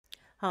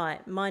Hi,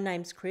 my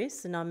name's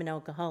Chris and I'm an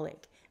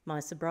alcoholic. My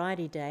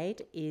sobriety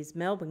date is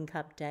Melbourne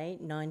Cup Day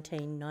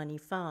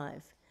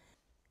 1995.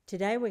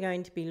 Today we're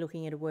going to be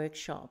looking at a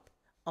workshop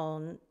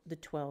on the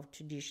 12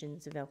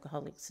 traditions of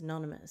Alcoholics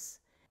Anonymous.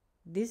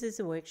 This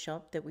is a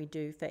workshop that we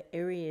do for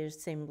area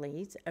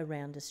assemblies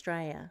around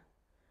Australia.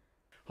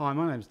 Hi,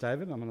 my name's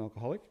David. I'm an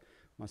alcoholic.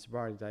 My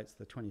sobriety date's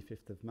the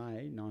 25th of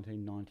May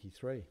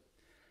 1993.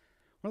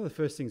 One of the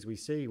first things we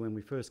see when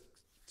we first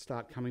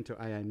start coming to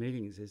AA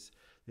meetings is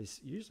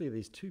there's usually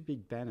these two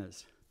big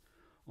banners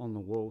on the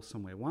wall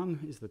somewhere.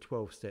 One is the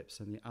 12 steps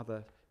and the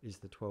other is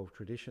the 12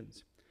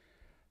 traditions.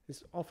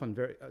 There's often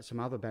some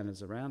other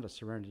banners around, a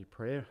serenity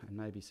prayer and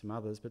maybe some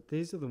others, but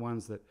these are the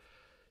ones that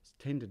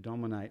tend to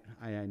dominate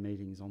AA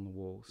meetings on the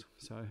walls.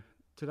 So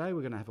today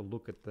we're going to have a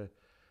look at the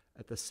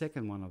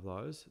second one of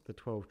those, the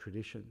 12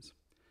 traditions.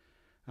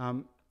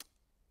 The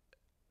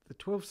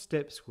 12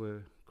 steps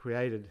were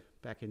created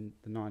back in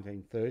the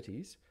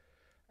 1930s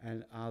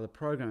and are the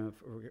program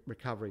of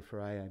recovery for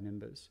AA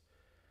members.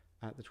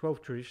 The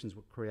 12 traditions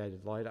were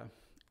created later,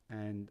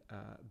 and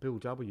Bill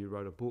W.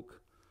 wrote a book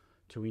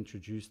to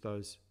introduce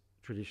those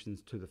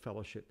traditions to the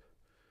fellowship,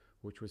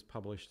 which was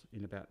published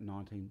in about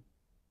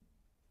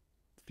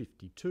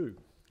 1952.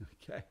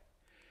 Okay.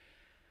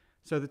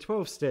 So the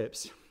 12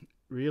 steps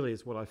really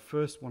is what I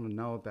first want to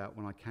know about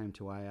when I came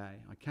to AA.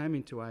 I came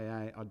into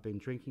AA, I'd been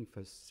drinking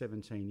for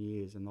 17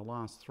 years, and the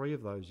last 3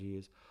 of those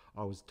years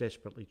I was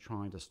desperately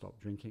trying to stop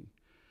drinking.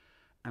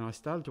 And I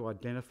started to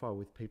identify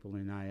with people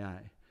in AA.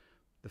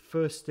 The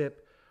first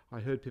step,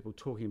 I heard people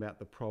talking about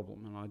the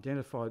problem, and I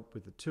identified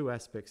with the 2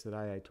 aspects that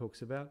AA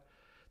talks about.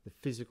 The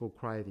physical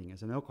craving.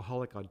 As an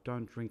alcoholic, I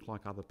don't drink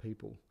like other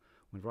people.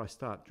 Whenever I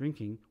start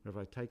drinking,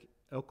 whenever I take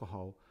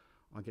alcohol,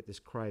 I get this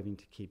craving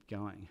to keep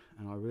going.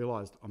 And I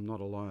realised I'm not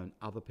alone.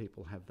 Other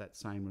people have that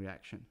same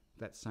reaction,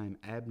 that same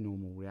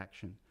abnormal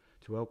reaction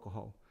to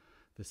alcohol.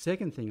 The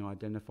second thing I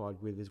identified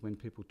with is when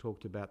people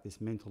talked about this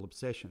mental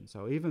obsession.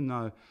 So even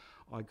though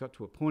I got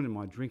to a point in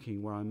my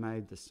drinking where I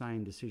made the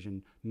same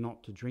decision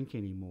not to drink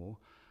anymore,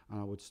 and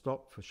I would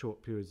stop for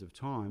short periods of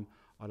time,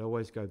 I'd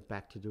always go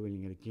back to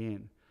doing it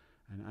again.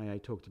 And AA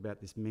talked about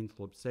this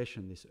mental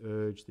obsession, this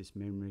urge, this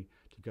memory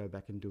to go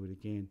back and do it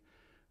again.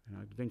 And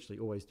I'd eventually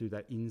always do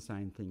that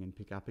insane thing and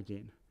pick up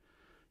again.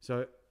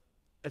 So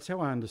that's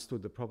how I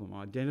understood the problem.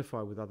 I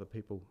identify with other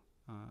people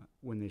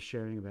when they're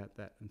sharing about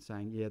that and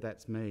saying, yeah,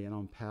 that's me and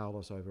I'm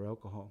powerless over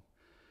alcohol.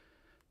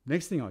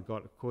 Next thing I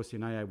got, of course,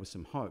 in AA was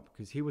some hope,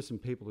 because here were some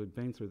people who'd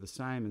been through the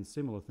same and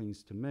similar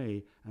things to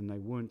me, and they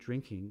weren't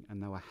drinking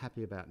and they were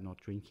happy about not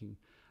drinking.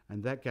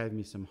 And that gave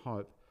me some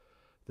hope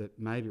that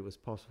maybe it was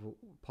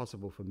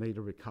possible for me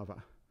to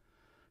recover.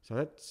 So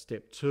that's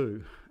step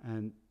 2.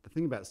 And the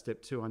thing about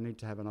step 2, I need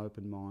to have an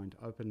open mind,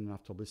 open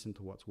enough to listen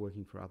to what's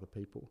working for other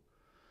people.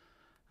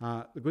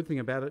 The good thing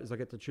about it is I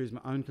get to choose my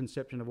own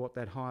conception of what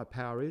that higher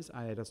power is.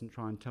 AA doesn't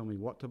try and tell me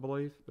what to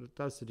believe, but it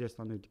does suggest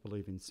I need to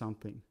believe in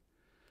something.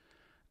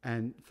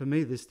 And for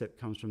me, this step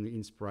comes from the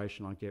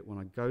inspiration I get when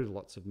I go to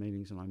lots of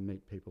meetings and I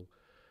meet people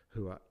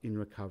who are in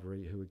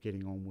recovery, who are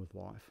getting on with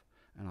life.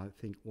 And I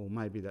think, well,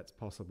 maybe that's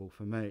possible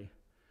for me.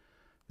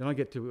 Then I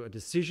get to a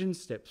decision,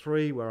 step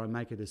 3, where I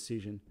make a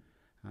decision.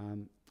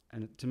 And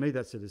to me,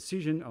 that's a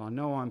decision. And I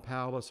know I'm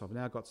powerless. I've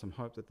now got some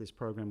hope that this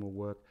program will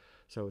work.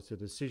 So it's a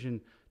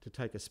decision to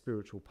take a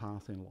spiritual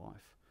path in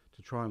life,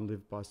 to try and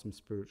live by some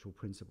spiritual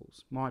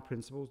principles. My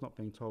principles, not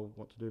being told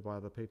what to do by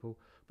other people,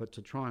 but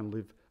to try and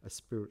live a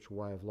spiritual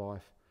way of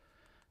life.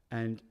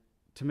 And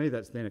to me,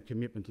 that's then a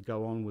commitment to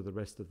go on with the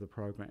rest of the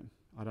program.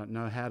 I don't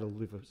know how to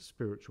live a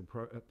spiritual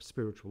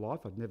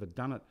life. I've never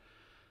done it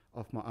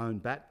off my own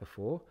bat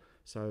before.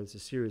 So there's a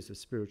series of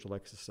spiritual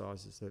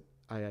exercises that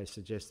AA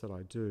suggests that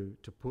I do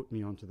to put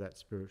me onto that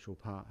spiritual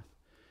path.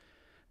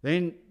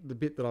 Then the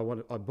bit that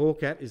I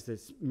balk at is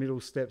this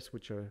middle steps,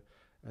 which are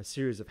a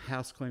series of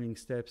house cleaning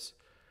steps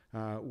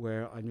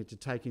where I need to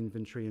take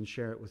inventory and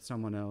share it with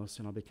someone else,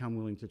 and I become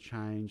willing to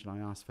change and I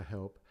ask for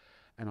help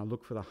and I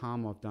look for the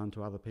harm I've done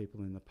to other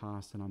people in the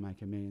past and I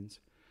make amends.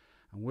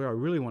 And where I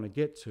really want to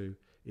get to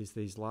is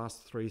these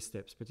last 3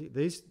 steps. But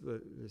the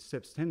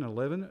steps 10 and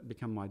 11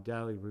 become my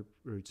daily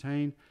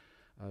routine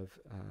of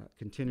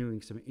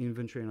continuing some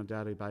inventory on a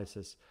daily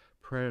basis,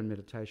 prayer and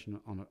meditation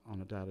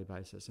on a daily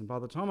basis. And by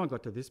the time I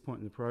got to this point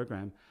in the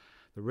program,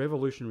 the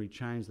revolutionary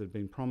change that had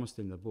been promised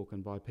in the book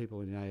and by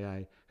people in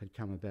AA had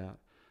come about,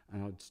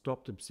 and I'd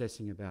stopped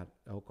obsessing about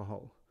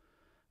alcohol.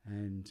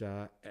 And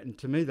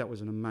to me, that was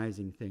an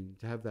amazing thing,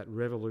 to have that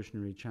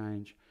revolutionary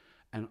change.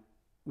 And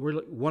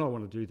really, what I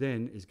want to do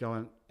then is go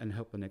out and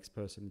help the next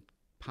person,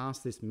 pass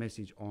this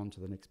message on to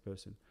the next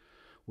person,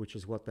 which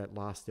is what that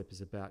last step is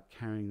about,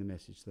 carrying the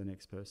message to the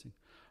next person.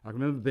 I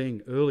remember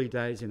being early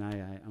days in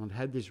AA, and I'd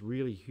had this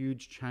really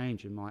huge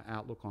change in my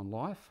outlook on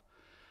life,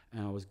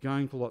 and I was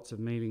going to lots of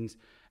meetings,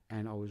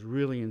 and I was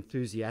really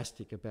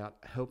enthusiastic about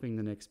helping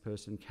the next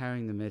person,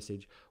 carrying the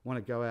message, want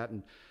to go out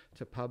and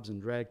to pubs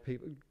and drag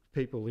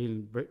people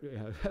in,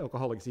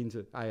 alcoholics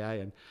into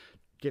AA and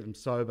get them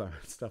sober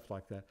and stuff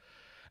like that.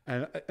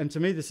 And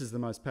to me, this is the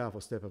most powerful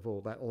step of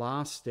all. That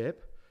last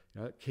step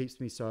it keeps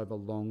me sober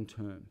long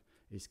term,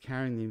 is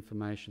carrying the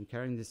information,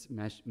 carrying this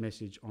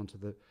message onto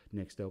the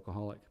next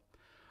alcoholic.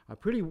 I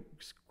pretty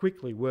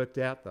quickly worked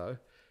out, though,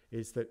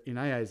 is that in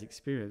AA's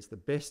experience, the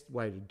best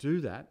way to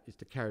do that is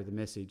to carry the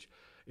message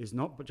is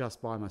not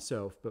just by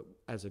myself, but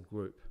as a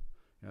group.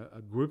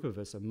 A group of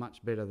us are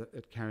much better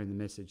at carrying the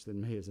message than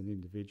me as an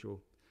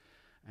individual.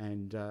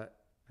 And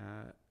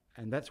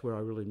that's where I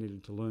really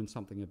needed to learn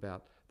something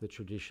about the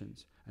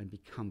traditions and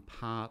become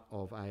part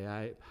of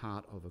AA,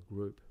 part of a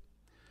group.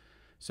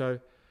 So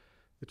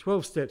the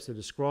 12 steps are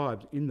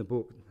described in the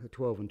book, the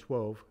 12 and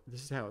 12.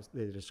 This is how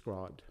they're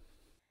described.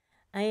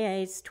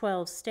 AA's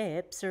 12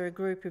 steps are a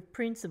group of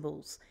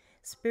principles,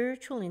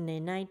 spiritual in their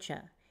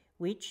nature,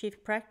 which,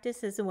 if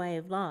practiced as a way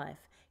of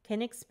life,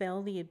 can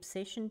expel the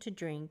obsession to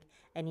drink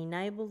and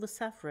enable the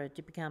sufferer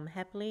to become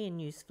happily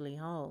and usefully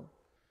whole.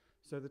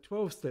 So the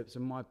 12 steps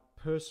are my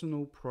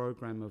personal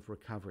program of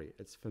recovery.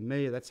 It's for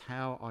me, that's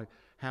how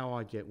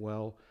I get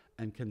well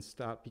and can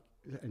start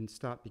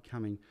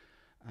becoming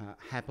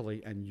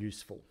happily and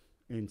useful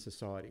in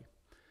society.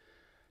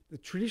 The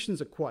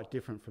traditions are quite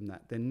different from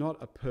that. They're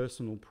not a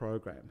personal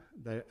program.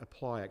 They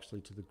apply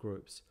actually to the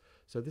groups.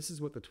 So this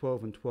is what the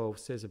 12 and 12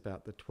 says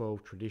about the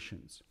 12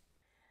 traditions.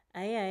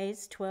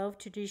 AA's 12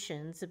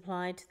 traditions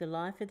apply to the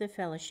life of the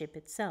fellowship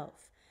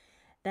itself.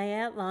 They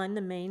outline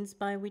the means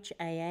by which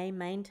AA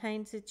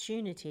maintains its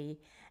unity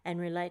and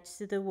relates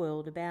to the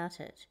world about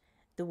it,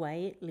 the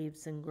way it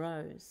lives and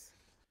grows.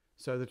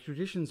 So the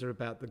traditions are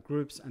about the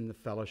groups and the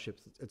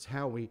fellowships. It's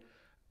how we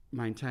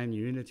maintain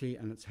unity,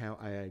 and it's how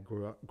AA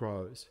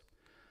grows.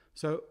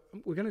 So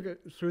we're going to go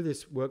through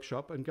this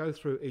workshop and go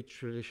through each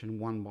tradition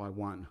one by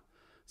one.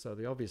 So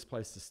the obvious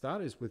place to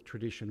start is with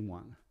tradition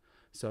 1.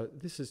 So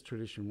this is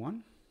tradition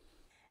 1.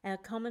 Our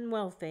common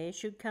welfare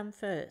should come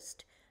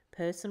first.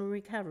 Personal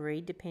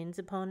recovery depends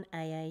upon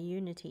AA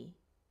unity.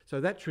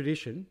 So that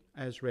tradition,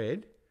 as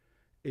read,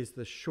 is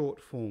the short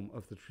form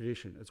of the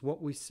tradition. It's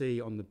what we see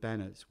on the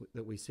banners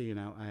that we see in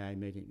our AA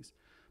meetings.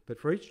 But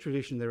for each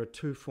tradition, there are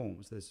 2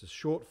 forms. There's a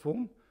short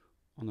form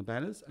on the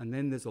banners, and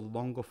then there's a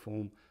longer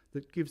form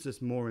that gives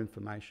us more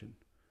information.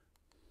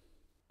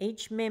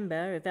 Each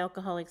member of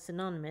Alcoholics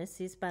Anonymous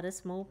is but a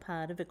small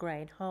part of a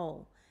great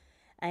whole.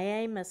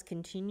 AA must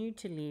continue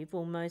to live,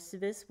 or most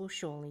of us will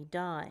surely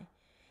die.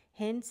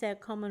 Hence, our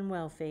common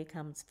welfare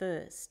comes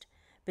first,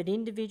 but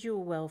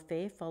individual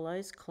welfare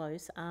follows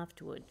close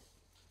afterward.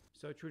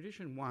 So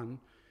tradition 1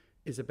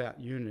 is about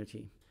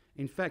unity.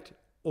 In fact,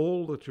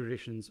 all the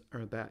traditions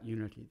are about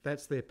unity.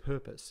 That's their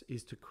purpose,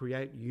 is to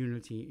create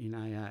unity in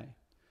AA.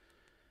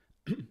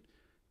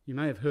 You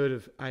may have heard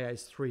of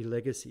AA's 3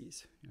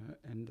 legacies,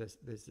 and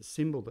there's a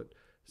symbol that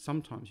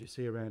sometimes you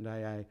see around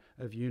AA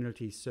of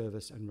unity,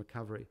 service and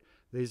recovery.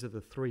 These are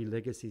the 3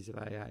 legacies of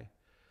AA.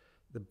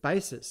 The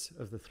basis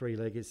of the 3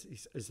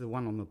 legacies is the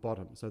one on the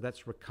bottom, so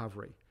that's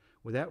recovery.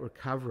 Without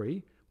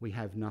recovery, we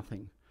have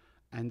nothing.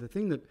 And the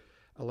thing that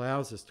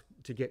allows us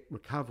to get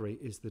recovery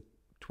is the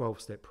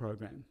 12-step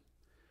program.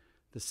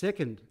 The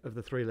second of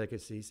the 3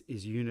 legacies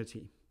is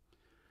unity.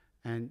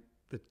 And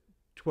the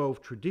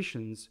 12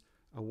 traditions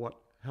are what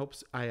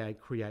helps AA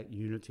create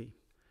unity.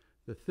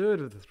 The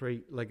third of the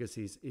 3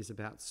 legacies is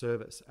about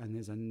service. And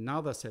there's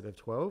another set of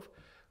 12,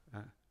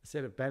 a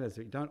set of banners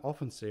that you don't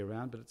often see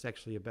around, but it's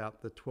actually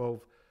about the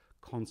 12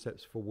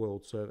 concepts for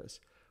world service.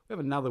 We have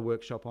another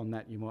workshop on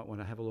that you might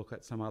want to have a look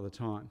at some other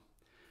time.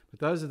 But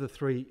those are the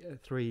three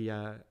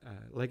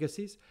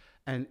legacies.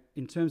 And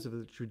in terms of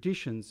the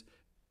traditions,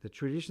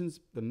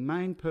 the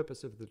main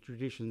purpose of the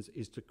traditions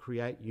is to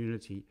create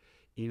unity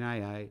in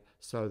AA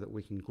so that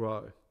we can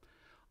grow.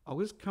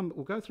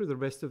 We'll go through the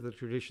rest of the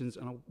traditions,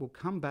 and we'll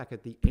come back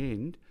at the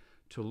end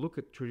to look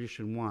at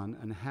tradition 1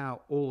 and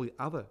how all the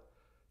other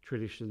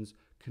traditions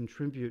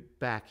contribute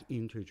back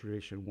into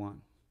tradition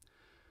 1.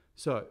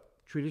 So,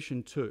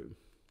 tradition 2.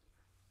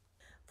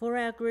 For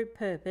our group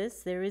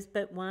purpose, there is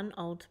but one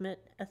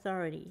ultimate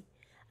authority,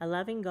 a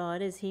loving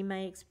God as he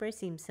may express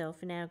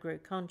himself in our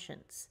group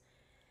conscience.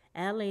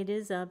 Our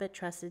leaders are but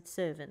trusted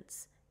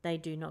servants. They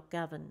do not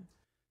govern.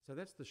 So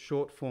that's the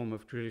short form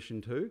of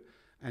tradition 2,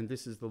 and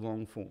this is the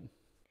long form.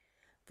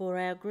 For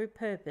our group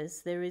purpose,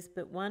 there is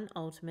but one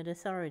ultimate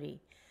authority,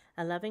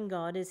 a loving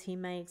God as he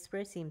may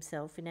express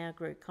himself in our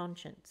group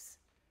conscience.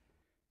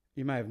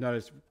 You may have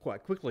noticed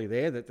quite quickly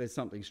there that there's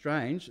something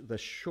strange.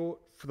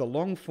 For the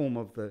long form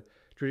of the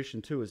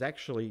tradition 2 is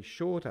actually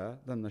shorter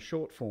than the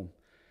short form.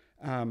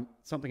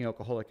 Something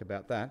alcoholic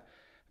about that.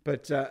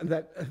 But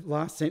that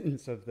last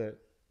sentence of the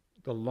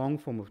long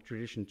form of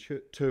tradition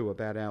 2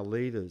 about our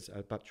leaders,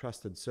 but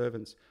trusted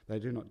servants, they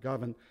do not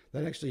govern,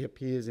 that actually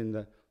appears in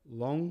the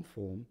long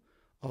form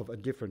of a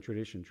different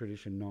tradition,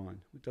 tradition 9.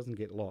 It doesn't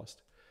get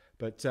lost.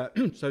 But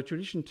so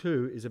tradition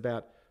 2 is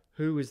about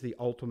who is the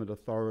ultimate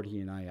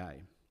authority in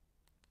AA.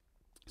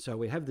 So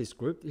we have this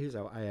group, here's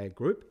our AA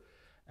group,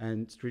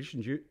 and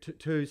tradition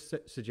 2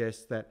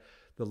 suggests that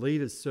the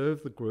leaders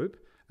serve the group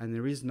and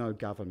there is no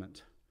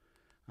government.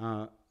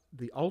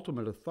 The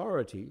ultimate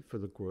authority for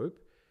the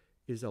group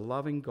is a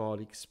loving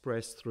God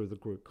expressed through the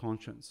group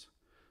conscience.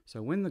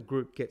 So when the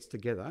group gets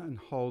together and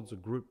holds a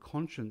group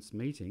conscience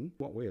meeting,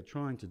 what we are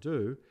trying to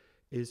do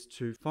is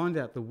to find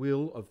out the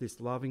will of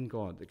this loving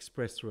God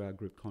expressed through our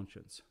group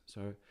conscience.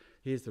 So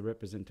here's the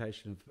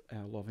representation of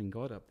our loving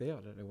God up there.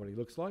 I don't know what he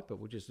looks like, but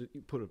we'll just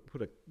put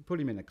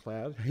him in a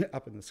cloud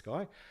up in the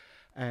sky.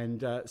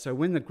 And so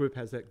when the group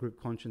has that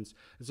group conscience,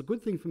 it's a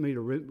good thing for me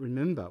to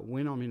remember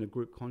when I'm in a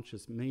group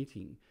conscious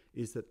meeting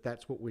is that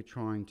that's what we're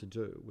trying to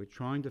do. We're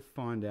trying to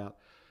find out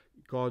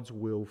God's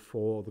will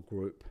for the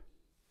group.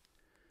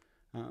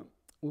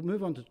 We'll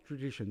move on to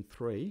tradition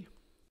 3.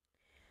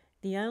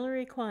 The only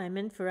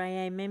requirement for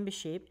AA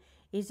membership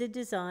is a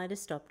desire to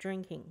stop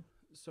drinking.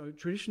 So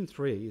tradition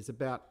 3 is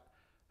about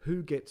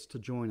who gets to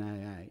join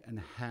AA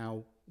and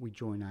how we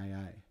join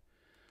AA.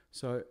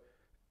 So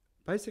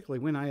basically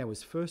when AA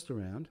was first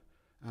around,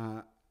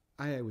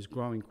 AA was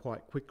growing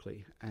quite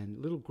quickly and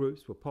little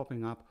groups were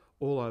popping up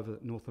all over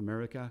North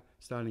America,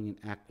 starting in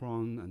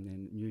Akron and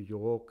then New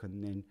York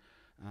and then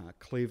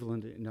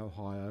Cleveland in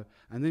Ohio,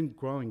 and then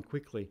growing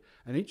quickly.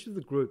 And each of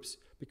the groups,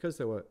 because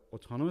they were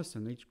autonomous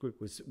and each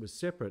group was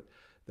separate,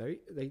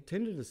 they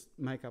tended to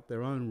make up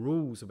their own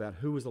rules about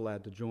who was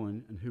allowed to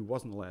join and who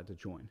wasn't allowed to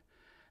join.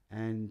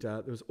 And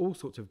there was all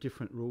sorts of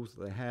different rules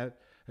that they had.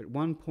 At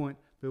one point,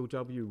 Bill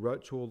W.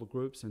 wrote to all the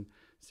groups and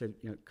said,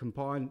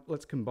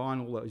 let's combine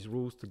all those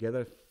rules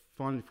together,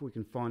 find if we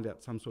can find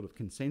out some sort of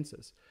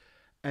consensus.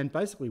 And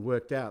basically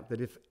worked out that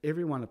if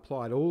everyone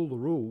applied all the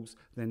rules,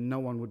 then no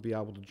one would be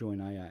able to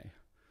join AA.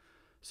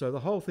 So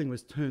the whole thing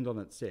was turned on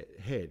its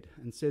head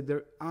and said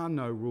there are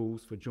no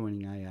rules for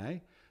joining AA,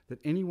 that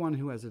anyone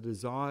who has a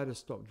desire to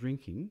stop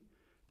drinking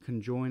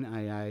can join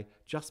AA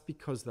just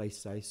because they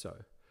say so.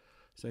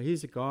 So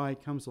here's a guy,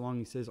 comes along,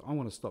 he says, I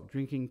want to stop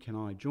drinking, can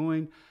I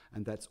join?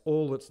 And that's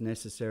all that's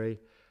necessary.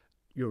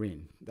 You're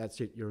in.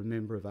 That's it. You're a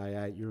member of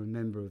AA. You're a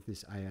member of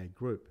this AA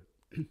group.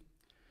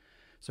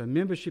 So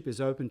membership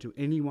is open to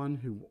anyone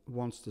who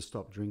wants to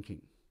stop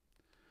drinking.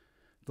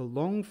 The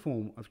long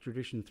form of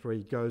Tradition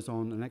 3 goes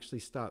on and actually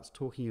starts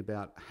talking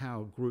about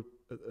how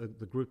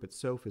the group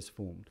itself is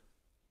formed.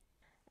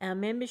 Our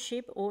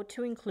membership ought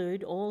to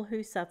include all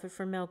who suffer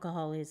from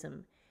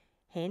alcoholism.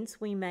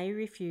 Hence, we may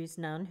refuse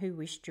none who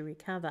wish to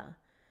recover.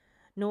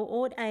 Nor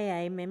ought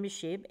AA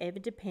membership ever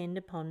depend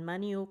upon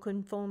money or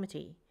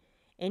conformity.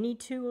 Any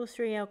 2 or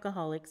 3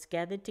 alcoholics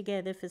gathered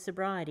together for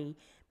sobriety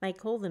may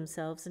call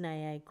themselves an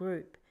AA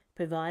group,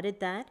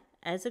 provided that,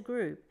 as a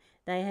group,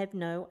 they have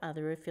no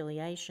other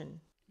affiliation.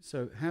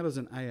 So how does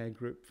an AA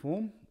group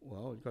form?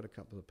 Well, we've got a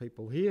couple of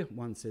people here.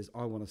 One says,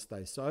 I want to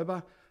stay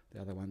sober. The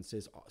other one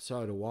says,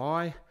 so do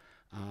I.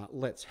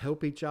 Let's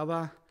help each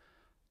other.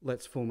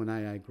 Let's form an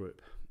AA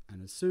group.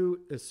 And as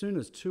soon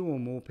as 2 or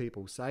more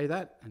people say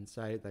that and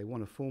say they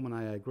want to form an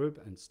AA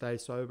group and stay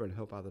sober and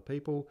help other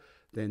people,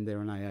 then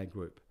they're an AA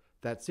group.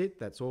 That's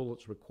it. That's all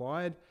that's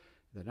required.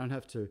 They don't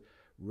have to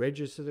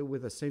register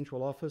with a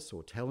central office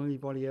or tell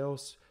anybody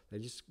else. They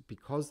just,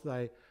 because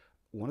they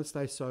want to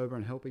stay sober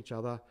and help each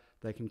other,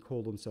 they can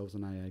call themselves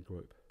an AA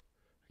group.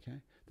 Okay?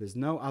 There's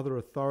no other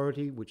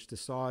authority which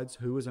decides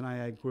who is an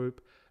AA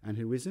group and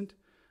who isn't,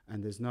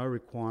 and there's no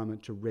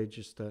requirement to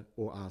register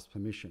or ask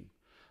permission.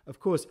 Of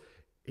course,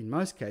 in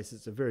most cases,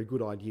 it's a very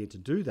good idea to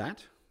do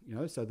that,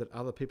 so that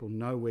other people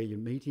know where your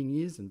meeting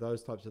is and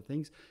those types of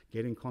things.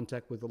 Get in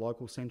contact with the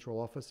local central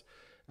office,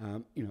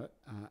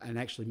 and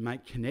actually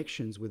make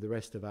connections with the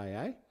rest of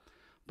AA.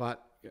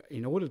 But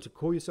in order to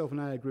call yourself an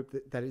AA group,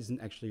 that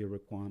isn't actually a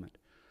requirement.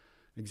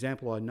 An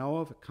example I know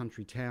of, a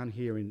country town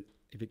here in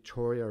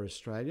Victoria,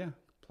 Australia,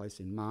 a place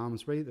in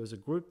Malmesbury, there was a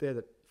group there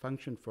that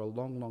functioned for a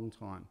long, long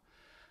time.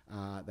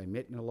 They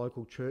met in a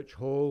local church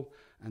hall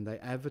and they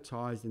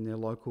advertised in their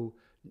local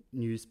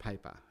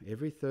newspaper.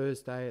 Every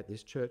Thursday at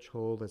this church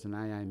hall there's an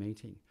AA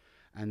meeting.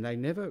 And they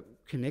never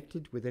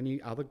connected with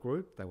any other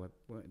group. They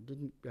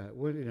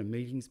weren't in a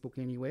meetings book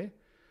anywhere.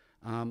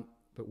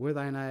 But were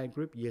they an AA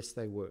group? Yes,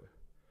 they were.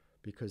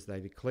 Because they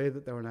declared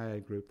that they were an AA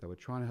group. They were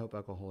trying to help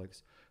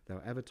alcoholics. They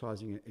were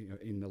advertising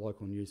it in the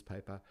local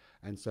newspaper.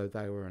 And so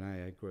they were an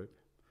AA group.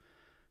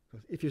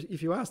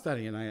 If you are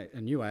starting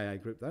a new AA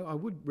group, though, I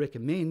would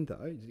recommend,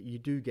 though, that you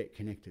do get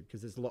connected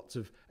because there's lots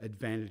of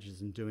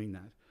advantages in doing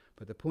that.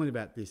 But the point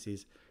about this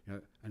is,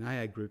 an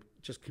AA group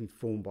just can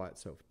form by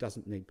itself. It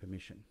doesn't need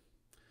permission.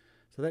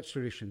 So that's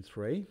Tradition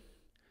 3.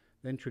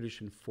 Then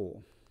Tradition 4.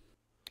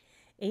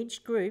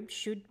 Each group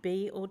should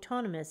be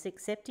autonomous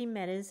except in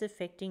matters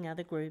affecting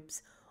other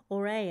groups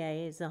or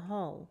AA as a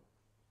whole.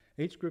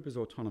 Each group is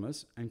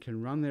autonomous and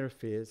can run their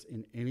affairs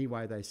in any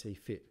way they see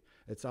fit.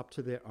 It's up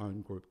to their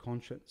own group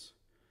conscience.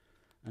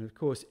 And of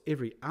course,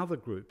 every other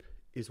group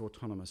is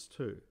autonomous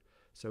too.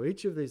 So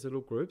each of these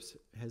little groups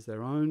has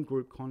their own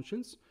group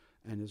conscience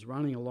and is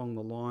running along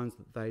the lines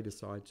that they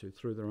decide to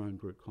through their own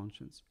group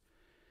conscience.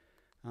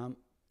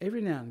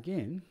 Every now and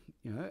again,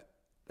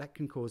 that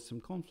can cause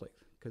some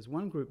conflict because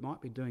one group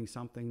might be doing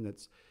something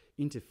that's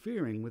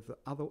interfering with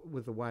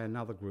the way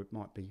another group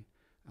might be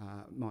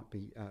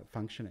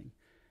functioning.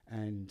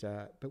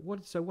 But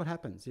what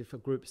happens if a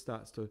group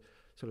starts to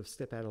sort of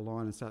step out of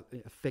line and start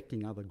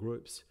affecting other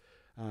groups?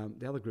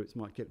 The other groups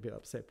might get a bit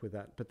upset with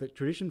that. But the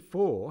Tradition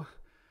 4,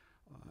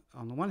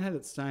 on the one hand,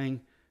 it's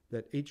saying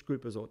that each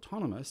group is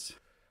autonomous,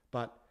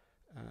 but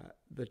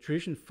the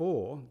Tradition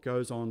 4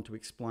 goes on to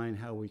explain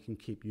how we can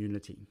keep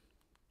unity.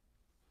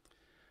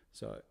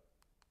 So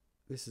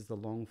this is the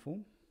long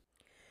form.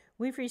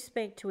 With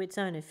respect to its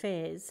own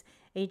affairs,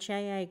 each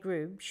AA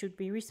group should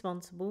be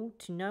responsible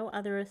to no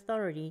other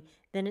authority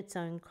than its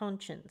own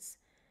conscience.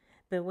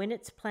 But when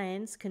its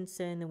plans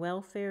concern the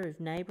welfare of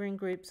neighbouring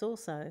groups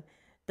also,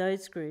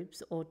 those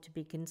groups ought to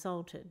be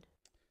consulted.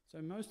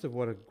 So most of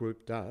what a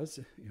group does,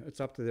 it's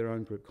up to their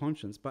own group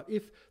conscience. But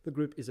if the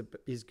group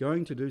is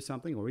going to do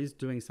something or is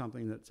doing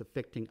something that's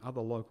affecting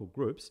other local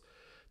groups,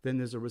 then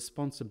there's a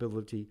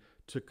responsibility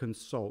to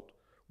consult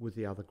with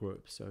the other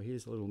groups. So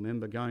here's a little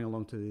member going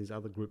along to these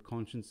other group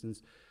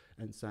consciences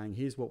and saying,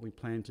 here's what we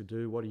plan to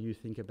do, what do you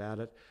think about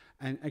it?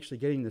 And actually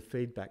getting the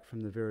feedback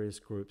from the various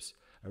groups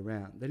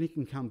around. Then he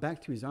can come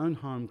back to his own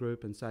home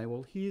group and say,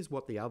 well, here's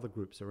what the other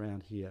groups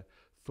around here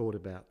thought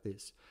about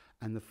this.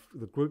 And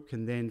the group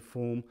can then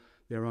form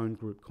their own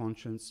group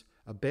conscience,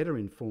 a better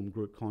informed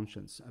group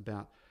conscience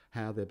about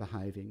how they're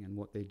behaving and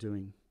what they're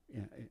doing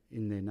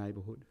in their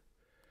neighbourhood.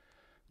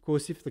 Of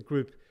course, if the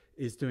group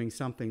is doing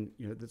something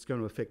that's going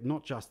to affect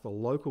not just the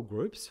local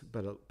groups,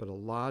 but a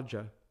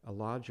larger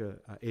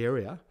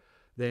area,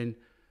 then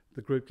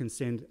the group can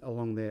send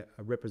along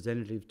a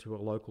representative to a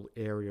local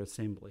area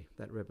assembly.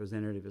 That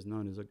representative is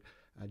known as a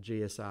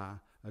GSR,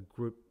 a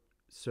group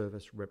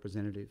service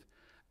representative,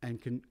 and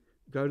can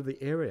go to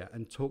the area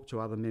and talk to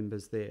other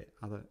members there,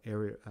 other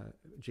area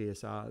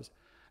GSRs,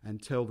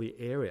 and tell the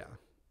area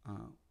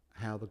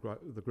how the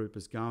group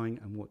is going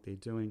and what they're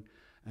doing,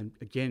 and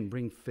again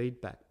bring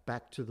feedback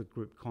back to the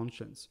group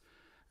conscience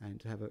and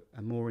to have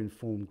a more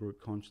informed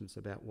group conscience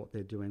about what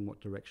they're doing,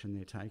 what direction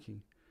they're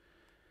taking.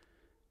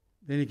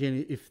 Then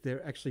again, if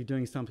they're actually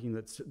doing something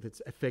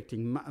that's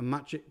affecting a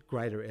much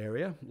greater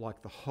area,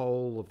 like the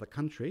whole of the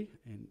country,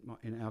 and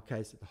in our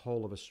case, the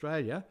whole of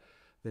Australia,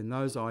 then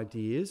those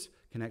ideas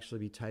can actually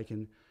be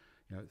taken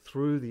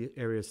through the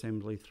area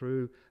assembly,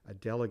 through a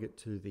delegate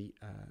to the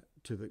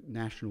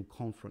national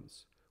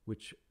conference,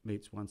 which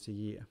meets once a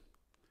year.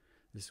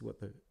 This is what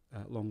the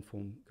long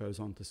form goes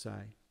on to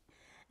say.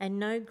 And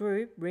no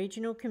group,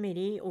 regional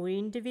committee or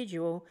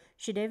individual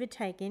should ever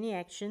take any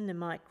action that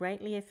might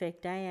greatly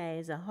affect AA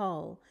as a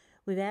whole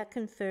without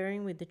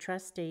conferring with the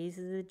trustees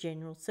of the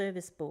General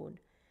Service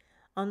Board.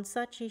 On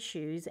such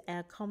issues,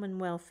 our common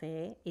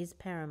welfare is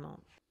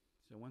paramount.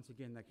 So once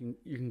again,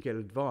 you can get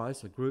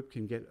advice, a group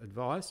can get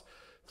advice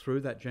through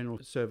that general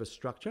service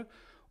structure,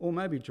 or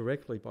maybe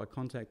directly by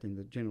contacting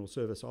the General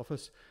Service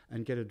Office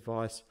and get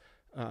advice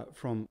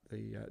from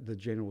the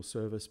General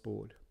Service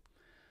Board.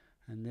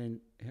 And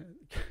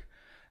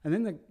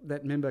then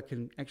that member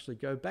can actually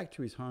go back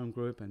to his home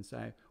group and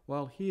say,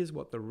 well, here's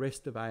what the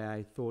rest of AA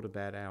thought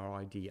about our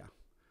idea.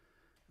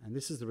 And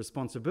this is the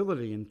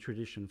responsibility in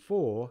Tradition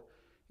 4,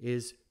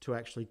 is to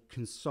actually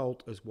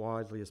consult as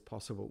widely as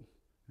possible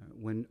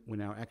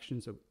when our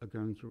actions are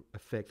going to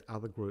affect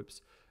other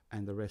groups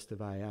and the rest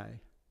of AA.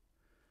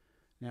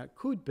 Now, it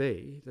could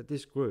be that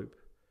this group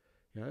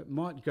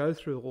might go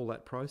through all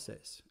that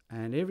process,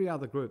 and every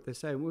other group, they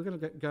say, we're going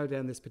to go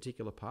down this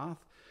particular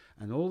path,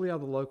 and all the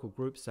other local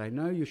groups say,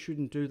 no, you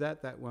shouldn't do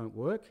that, that won't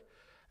work.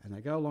 And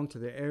they go along to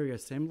the area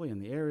assembly,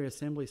 and the area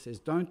assembly says,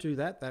 don't do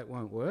that, that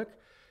won't work.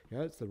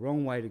 It's the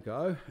wrong way to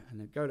go.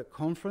 And they go to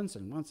conference,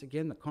 and once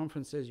again, the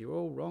conference says, you're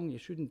all wrong, you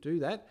shouldn't do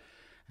that.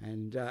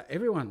 And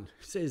everyone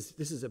says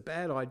this is a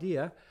bad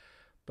idea.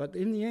 But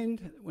in the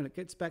end, when it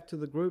gets back to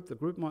the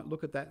group might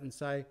look at that and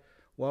say,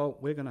 well,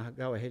 we're going to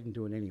go ahead and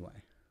do it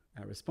anyway.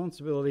 Our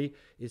responsibility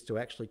is to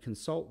actually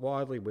consult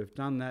widely. We've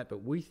done that,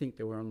 but we think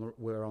that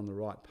we're on the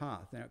right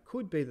path. Now, it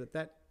could be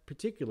that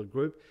particular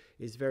group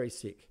is very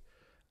sick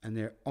and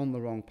they're on the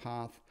wrong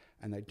path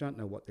and they don't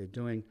know what they're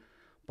doing,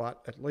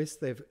 but at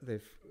least they've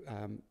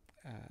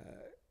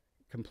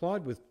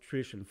complied with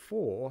Tradition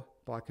 4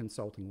 by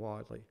consulting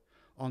widely.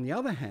 On the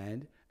other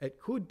hand, it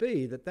could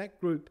be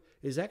that group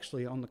is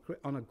actually on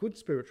a good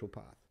spiritual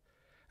path,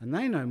 and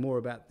they know more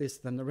about this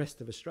than the rest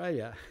of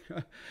Australia,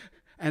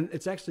 and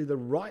it's actually the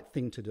right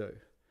thing to do.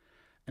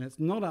 And it's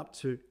not up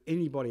to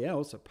anybody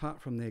else, apart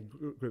from their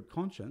group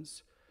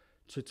conscience,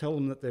 to tell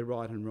them that they're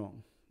right and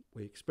wrong.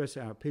 We express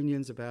our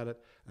opinions about it,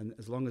 and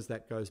as long as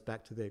that goes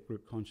back to their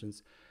group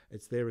conscience,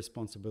 it's their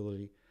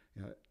responsibility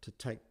to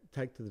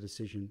take to the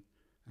decision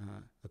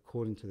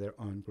according to their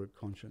own group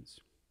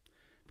conscience.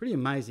 Pretty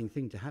amazing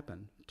thing to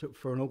happen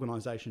for an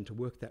organisation to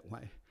work that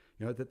way.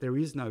 That there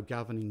is no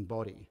governing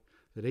body,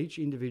 that each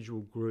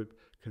individual group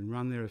can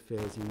run their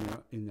affairs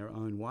in their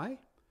own way,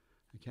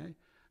 okay?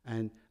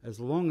 And as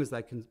long as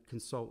they can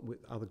consult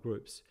with other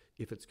groups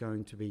if it's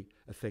going to be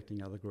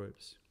affecting other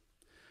groups.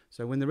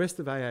 So when the rest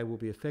of AA will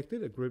be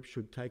affected, a group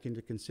should take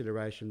into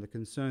consideration the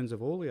concerns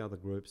of all the other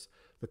groups,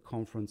 the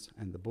conference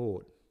and the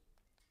board.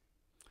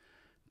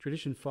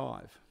 Tradition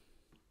 5.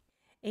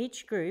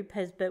 Each group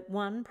has but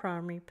one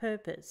primary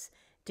purpose: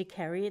 to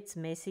carry its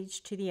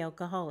message to the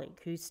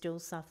alcoholic who still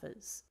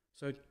suffers.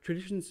 So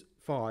Traditions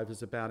 5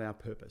 is about our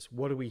purpose.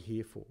 What are we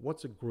here for?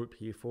 What's a group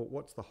here for?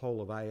 What's the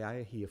whole of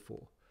AA here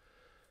for?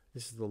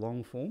 This is the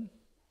long form.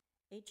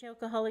 Each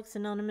Alcoholics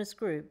Anonymous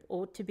group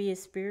ought to be a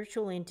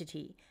spiritual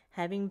entity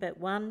having but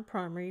one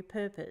primary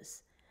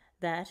purpose,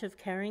 that of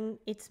carrying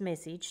its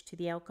message to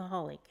the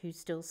alcoholic who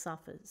still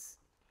suffers.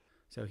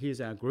 So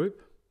here's our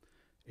group.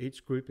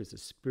 Each group is a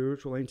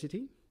spiritual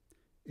entity.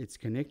 It's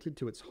connected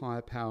to its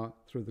higher power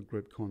through the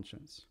group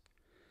conscience.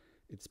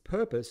 Its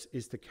purpose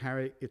is to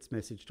carry its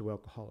message to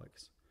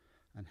alcoholics.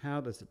 And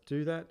how does it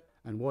do that?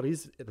 And what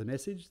is the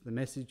message? The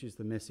message is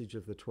the message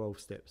of the 12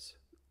 steps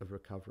of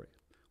recovery.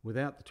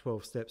 Without the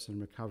 12 steps in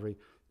recovery,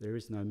 there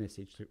is no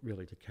message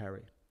really to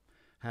carry.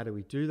 How do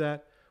we do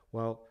that?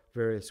 Well,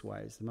 various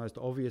ways. The most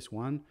obvious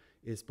one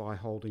is by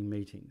holding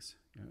meetings,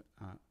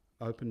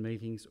 open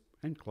meetings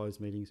and closed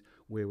meetings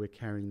where we're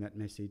carrying that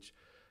message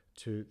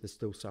to the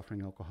still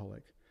suffering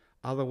alcoholic.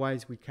 Other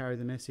ways we carry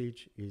the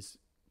message is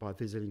by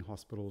visiting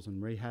hospitals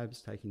and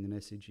rehabs, taking the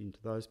message into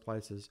those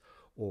places,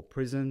 or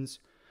prisons,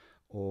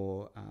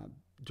 or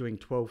doing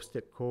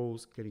 12-step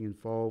calls, getting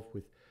involved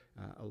with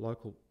a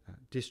local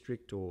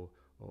district or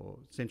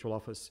central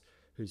office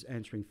who's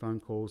answering phone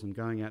calls and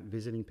going out and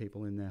visiting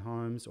people in their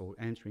homes, or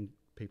answering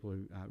people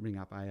who ring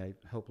up AA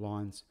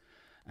helplines.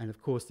 And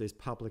of course there's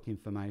public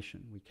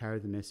information. We carry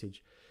the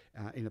message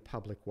in a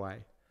public way.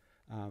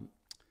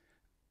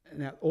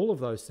 Now all of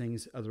those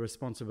things are the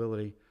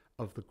responsibility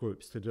of the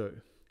groups to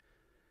do.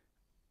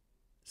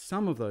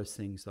 Some of those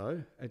things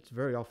though, it's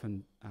very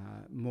often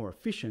more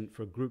efficient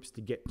for groups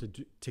to get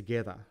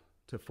together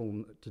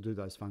to do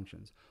those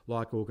functions,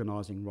 like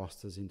organising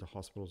rosters into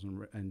hospitals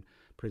and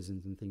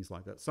prisons and things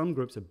like that. Some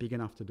groups are big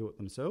enough to do it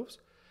themselves.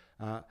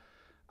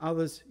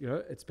 Others,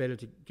 it's better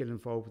to get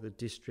involved with a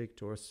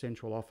district or a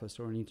central office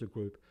or an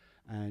intergroup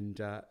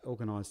and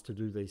organise to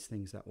do these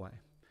things that way.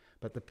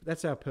 But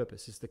that's our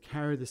purpose, is to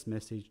carry this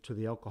message to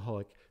the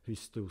alcoholic who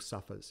still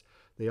suffers,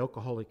 the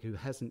alcoholic who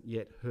hasn't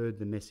yet heard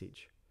the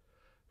message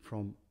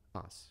from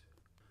us.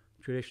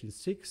 Tradition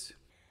 6.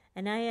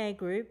 An AA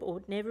group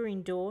ought never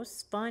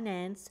endorse,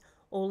 finance,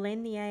 or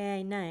lend the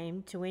AA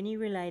name to any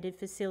related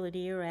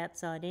facility or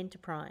outside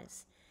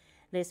enterprise,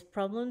 lest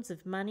problems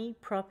of money,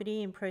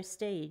 property and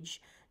prestige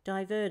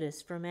divert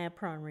us from our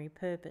primary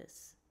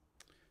purpose.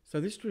 So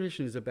this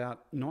tradition is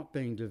about not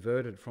being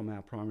diverted from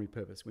our primary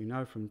purpose. We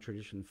know from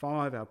Tradition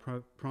 5 our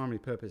primary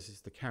purpose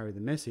is to carry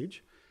the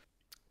message.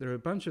 There are a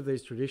bunch of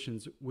these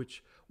traditions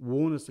which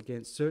warn us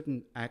against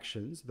certain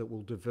actions that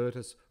will divert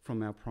us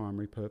from our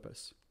primary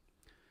purpose.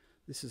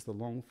 This is the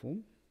long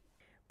form.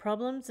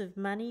 Problems of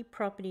money,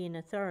 property and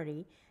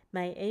authority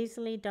may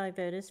easily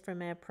divert us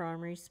from our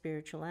primary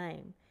spiritual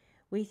aim.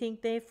 We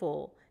think,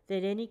 therefore,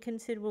 that any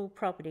considerable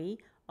property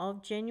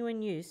of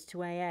genuine use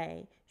to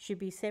AA should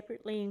be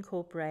separately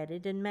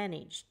incorporated and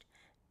managed,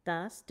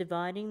 thus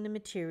dividing the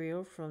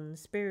material from the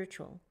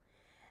spiritual.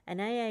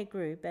 An AA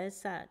group, as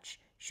such,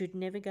 should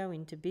never go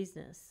into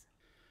business.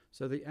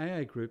 So the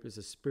AA group is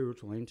a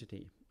spiritual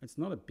entity. It's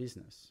not a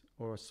business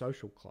or a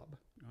social club.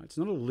 It's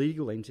not a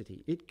legal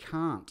entity. It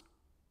can't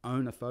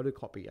own a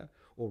photocopier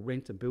or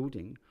rent a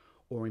building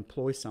or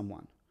employ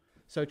someone.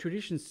 So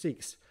Tradition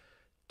 6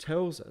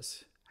 tells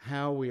us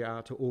how we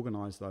are to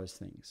organise those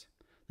things.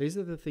 These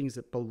are the things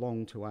that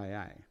belong to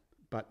AA,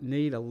 but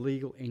need a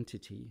legal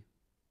entity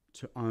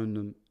to own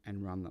them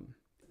and run them.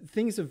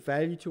 Things of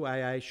value to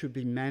AA should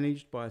be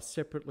managed by a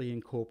separately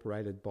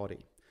incorporated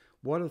body.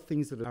 What are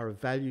things that are of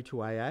value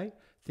to AA?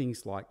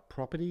 Things like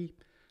property,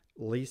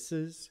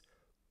 leases,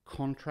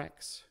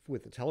 contracts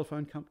with the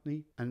telephone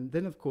company. And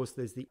then, of course,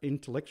 there's the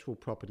intellectual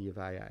property of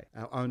AA,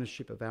 our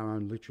ownership of our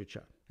own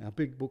literature, our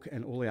big book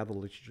and all the other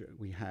literature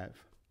we have.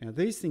 Now,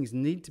 these things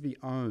need to be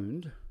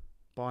owned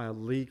by a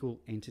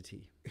legal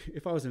entity.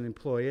 If I was an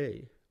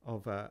employee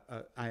of a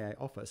AA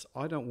office,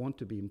 I don't want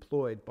to be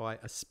employed by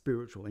a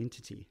spiritual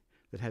entity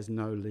that has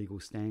no legal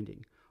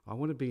standing. I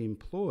want to be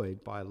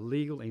employed by a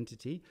legal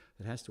entity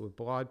that has to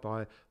abide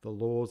by the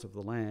laws of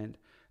the land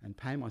and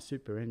pay my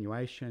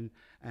superannuation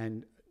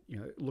and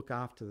look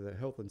after the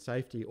health and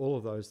safety, all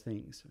of those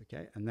things,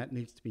 okay? And that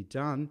needs to be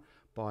done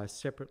by a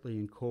separately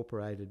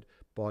incorporated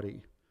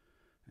body.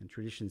 And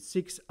Tradition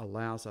 6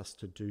 allows us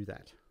to do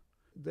that.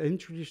 Then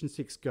Tradition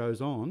 6 goes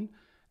on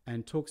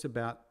and talks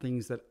about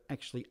things that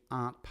actually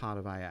aren't part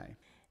of AA.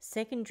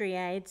 Secondary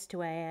aids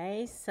to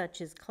AA,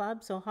 such as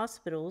clubs or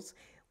hospitals,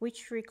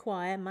 which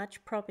require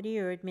much property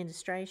or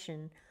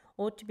administration,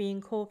 ought to be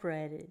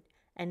incorporated,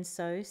 and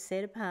so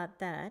set apart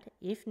that,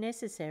 if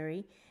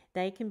necessary,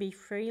 they can be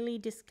freely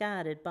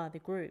discarded by the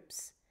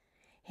groups.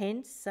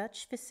 Hence,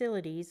 such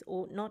facilities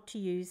ought not to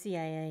use the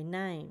AA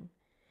name.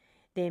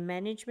 Their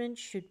management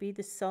should be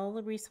the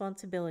sole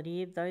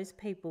responsibility of those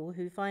people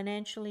who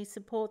financially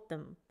support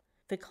them.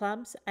 For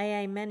clubs,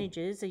 AA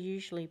managers are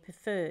usually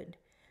preferred,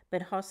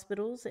 but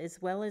hospitals,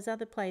 as well as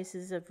other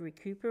places of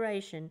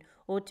recuperation,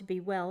 ought to be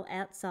well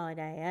outside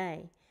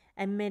AA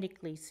and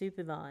medically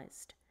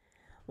supervised.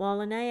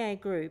 While an AA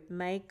group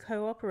may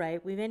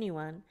cooperate with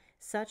anyone,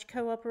 such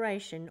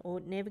cooperation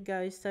ought never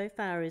go so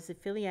far as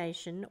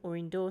affiliation or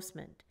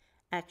endorsement,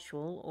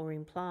 actual or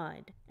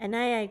implied. An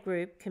AA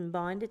group can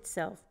bind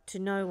itself to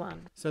no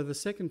one. So the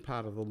second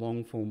part of the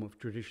long form of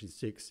Tradition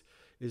 6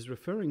 is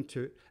referring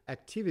to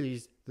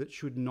activities that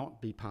should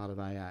not be part of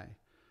AA.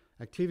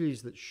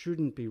 Activities that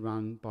shouldn't be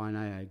run by an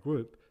AA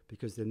group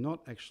because they're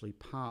not actually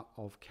part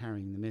of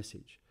carrying the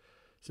message.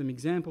 Some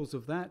examples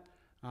of that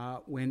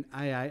when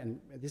AA, and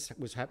this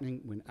was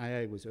happening when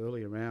AA was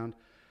early around,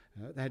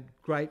 they had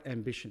great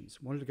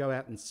ambitions, wanted to go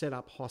out and set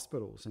up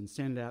hospitals and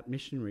send out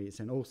missionaries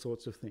and all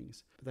sorts of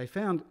things. But they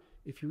found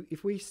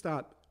if we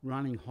start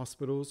running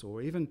hospitals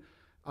or even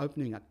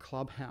opening a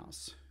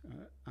clubhouse,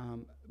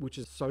 which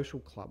is a social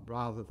club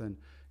rather than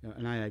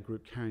an AA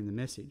group carrying the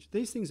message,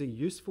 these things are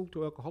useful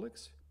to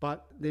alcoholics,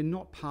 but they're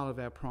not part of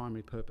our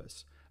primary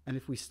purpose. And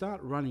if we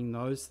start running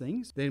those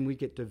things, then we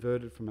get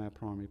diverted from our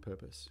primary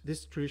purpose.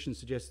 This tradition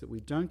suggests that we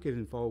don't get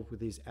involved with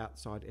these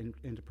outside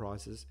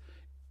enterprises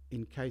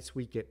in case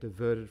we get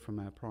diverted from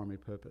our primary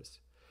purpose.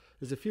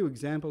 There's a few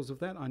examples of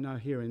that. I know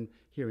here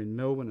in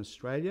Melbourne,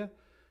 Australia,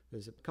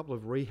 there's a couple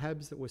of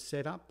rehabs that were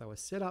set up. They were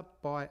set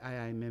up by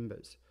AA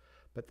members,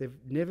 but they've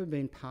never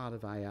been part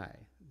of AA.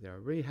 They're a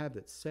rehab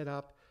that's set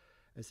up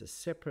as a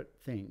separate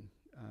thing.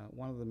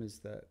 One of them is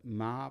the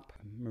MARP,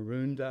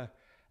 Maroondah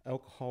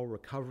Alcohol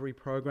Recovery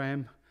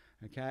Program,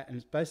 okay? And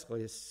it's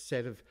basically a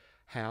set of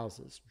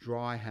houses,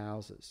 dry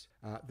houses,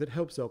 that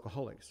helps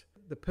alcoholics.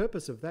 The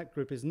purpose of that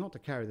group is not to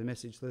carry the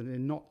message that they're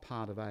not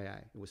part of AA.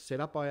 It was set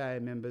up by AA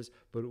members,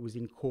 but it was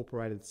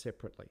incorporated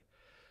separately.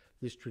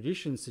 This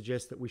tradition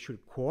suggests that we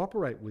should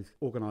cooperate with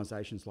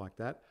organisations like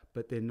that,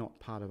 but they're not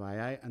part of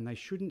AA, and they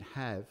shouldn't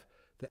have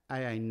the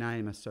AA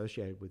name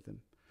associated with them.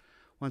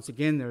 Once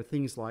again, there are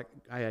things like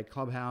AA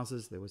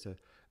clubhouses. There was an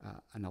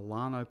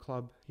Alano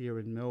club here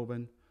in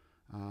Melbourne,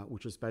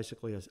 which was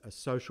basically a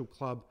social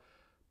club.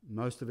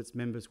 Most of its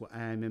members were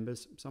AA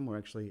members. Some were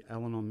actually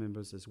Al-Anon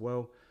members as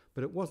well.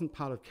 But it wasn't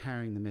part of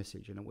carrying the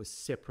message, and it was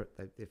separate.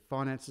 Their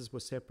finances were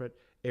separate.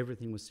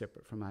 Everything was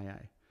separate from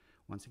AA.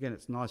 Once again,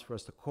 it's nice for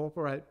us to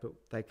cooperate, but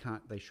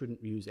they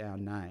shouldn't use our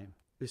name.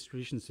 This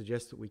tradition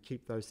suggests that we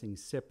keep those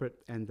things separate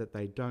and that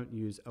they don't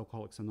use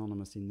Alcoholics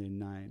Anonymous in their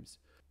names.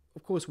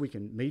 Of course, we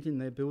can meet in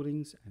their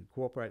buildings and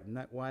cooperate in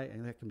that way,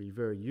 and that can be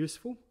very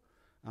useful,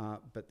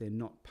 but they're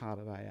not part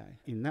of AA.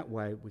 In that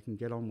way, we can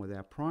get on with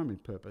our primary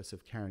purpose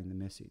of carrying the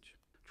message.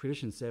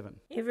 Tradition 7.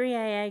 Every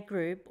AA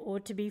group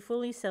ought to be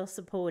fully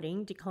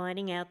self-supporting,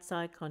 declining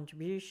outside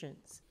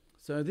contributions.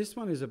 So this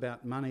one is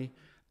about money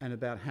and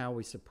about how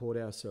we support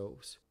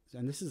ourselves.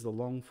 And this is the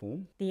long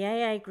form. The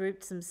AA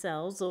groups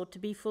themselves ought to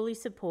be fully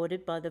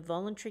supported by the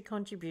voluntary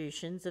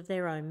contributions of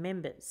their own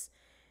members.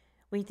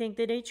 We think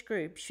that each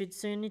group should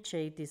soon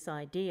achieve this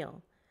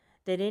ideal,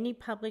 that any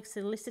public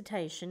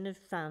solicitation of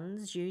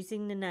funds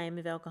using the name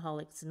of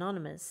Alcoholics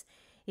Anonymous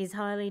is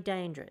highly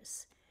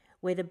dangerous,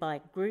 whether by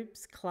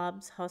groups,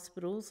 clubs,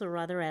 hospitals or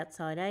other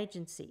outside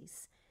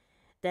agencies.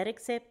 That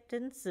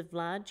acceptance of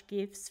large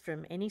gifts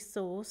from any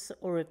source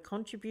or of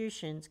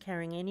contributions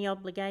carrying any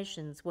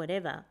obligations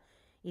whatever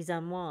is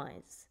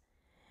unwise.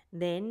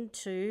 Then,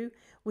 too,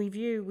 we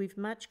view with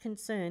much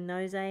concern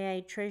those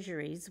AA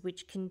treasuries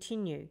which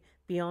continue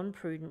beyond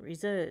prudent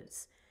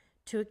reserves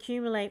to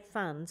accumulate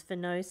funds for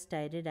no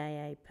stated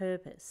AA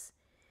purpose.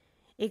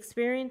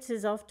 Experience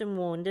has often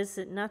warned us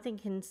that nothing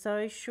can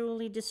so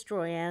surely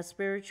destroy our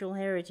spiritual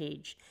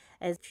heritage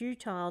as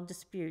futile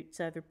disputes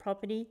over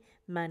property,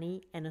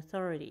 money and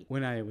authority.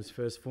 When AA was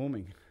first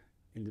forming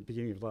in the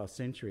beginning of last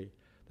century,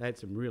 they had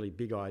some really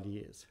big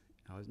ideas.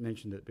 I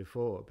mentioned it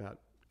before about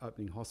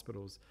opening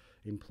hospitals,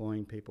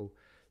 employing people,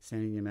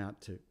 sending them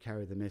out to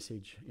carry the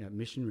message,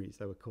 missionaries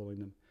they were calling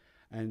them.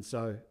 And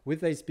so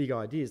with these big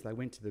ideas, they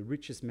went to the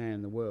richest man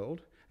in the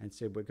world and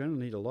said, we're going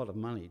to need a lot of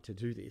money to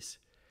do this.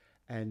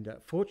 And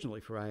fortunately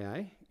for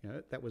AA,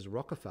 that was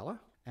Rockefeller.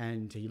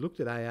 And he looked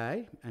at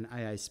AA and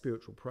AA's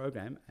spiritual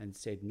program and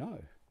said, no,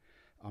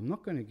 I'm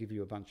not going to give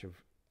you a bunch of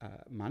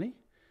money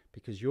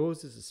because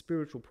yours is a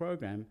spiritual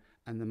program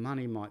and the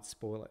money might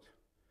spoil it.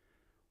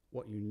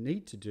 What you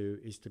need to do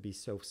is to be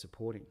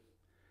self-supporting.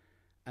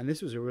 And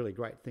this was a really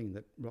great thing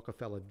that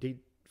Rockefeller did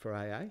for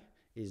AA,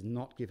 is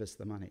not give us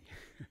the money.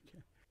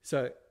 Okay.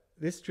 So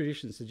this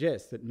tradition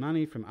suggests that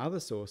money from other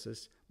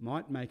sources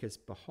might make us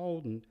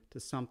beholden to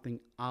something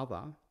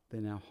other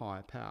than our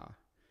higher power.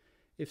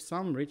 If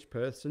some rich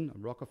person, a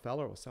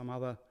Rockefeller or some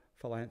other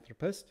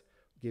philanthropist,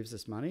 gives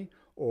us money,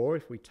 or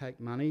if we take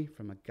money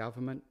from a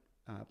government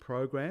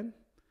program,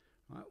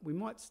 right, we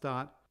might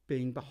start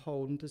being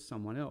beholden to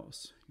someone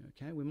else.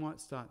 Okay, we might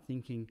start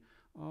thinking,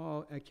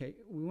 oh, okay,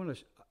 we want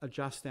to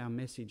adjust our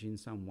message in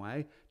some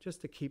way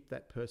just to keep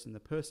that person, the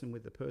person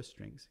with the purse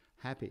strings,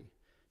 happy.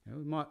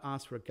 We might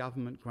ask for a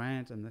government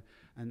grant, and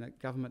the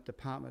government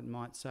department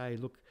might say,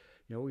 look,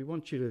 we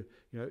want you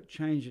to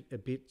change it a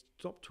bit,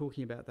 stop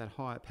talking about that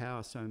higher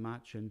power so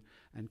much, and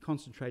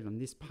concentrate on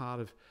this part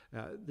of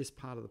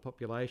the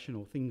population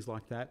or things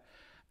like that.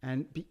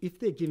 And if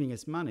they're giving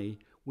us money,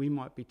 we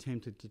might be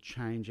tempted to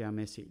change our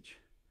message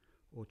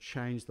or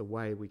change the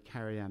way we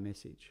carry our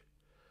message.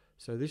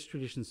 So this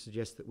tradition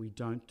suggests that we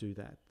don't do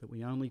that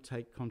we only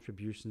take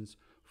contributions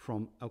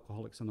from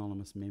Alcoholics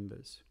Anonymous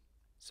members.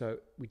 So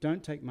we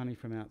don't take money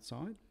from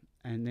outside,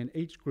 and then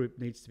each group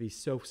needs to be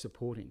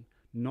self-supporting,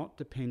 not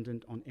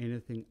dependent on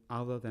anything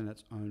other than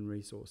its own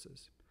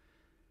resources.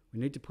 We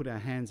need to put our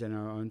hands in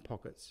our own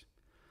pockets.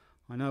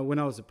 I know when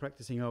I was a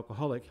practicing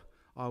alcoholic,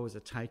 I was a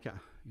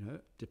taker,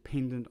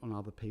 dependent on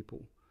other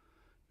people,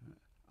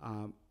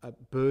 a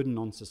burden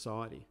on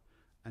society.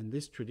 And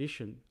this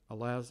tradition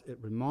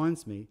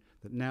reminds me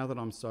that now that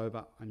I'm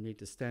sober, I need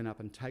to stand up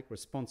and take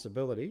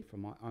responsibility for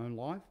my own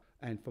life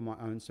and for my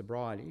own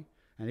sobriety.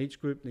 And each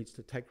group needs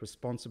to take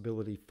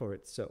responsibility for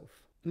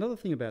itself. Another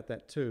thing about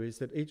that too is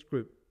that each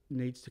group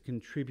needs to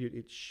contribute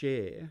its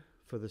share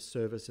for the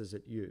services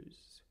it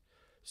uses.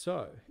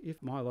 So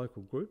if my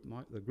local group,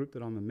 the group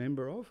that I'm a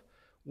member of,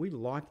 we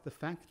like the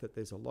fact that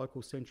there's a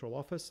local central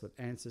office that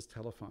answers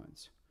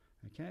telephones,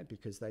 okay,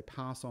 because they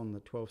pass on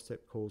the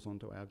 12-step calls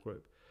onto our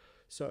group.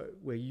 So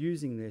we're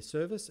using their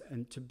service,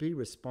 and to be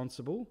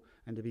responsible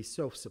and to be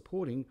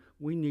self-supporting,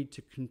 we need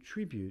to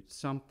contribute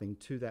something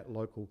to that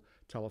local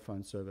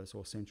telephone service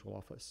or central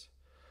office.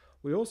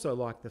 We also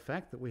like the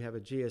fact that we have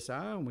a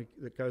GSR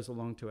that goes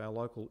along to our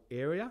local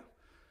area,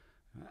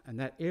 and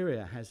that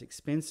area has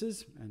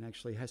expenses and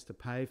actually has to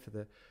pay for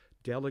the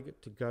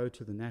delegate to go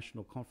to the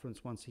national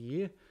conference once a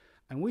year.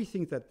 And we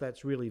think that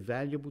that's really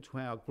valuable to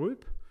our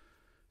group.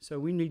 So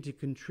we need to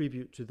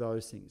contribute to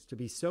those things. To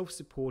be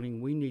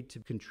self-supporting, we need to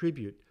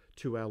contribute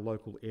to our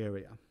local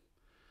area.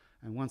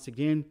 And once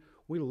again,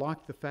 we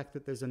like the fact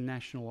that there's a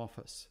national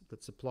office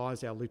that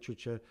supplies our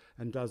literature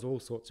and does all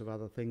sorts of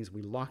other things.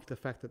 We like the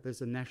fact that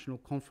there's a national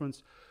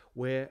conference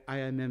where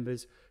AA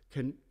members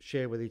can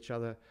share with each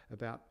other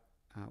about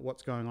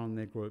what's going on in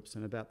their groups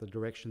and about the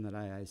direction that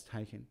AA is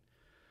taking.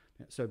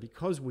 So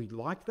because we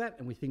like that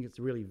and we think it's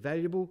really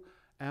valuable,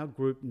 our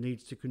group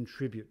needs to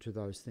contribute to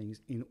those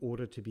things in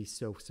order to be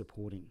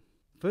self-supporting.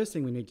 First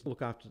thing we need to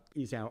look after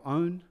is our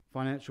own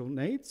financial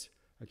needs.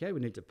 Okay,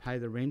 we need to pay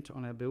the rent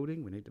on our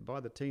building, we need to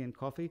buy the tea and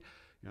coffee,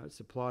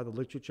 supply the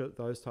literature,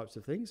 those types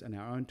of things, and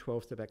our own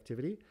 12-step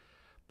activity.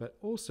 But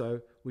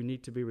also, we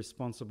need to be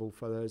responsible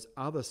for those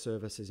other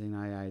services in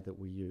AA that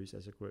we use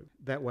as a group.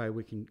 That way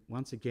we can,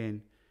 once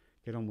again,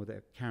 get on with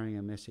carrying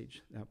a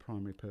message, our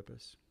primary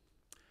purpose.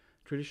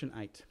 Tradition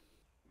 8.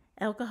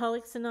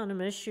 Alcoholics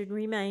Anonymous should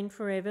remain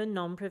forever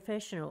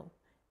non-professional,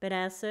 but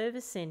our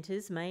service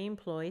centres may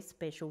employ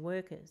special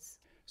workers.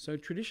 So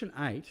Tradition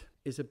 8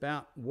 is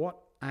about what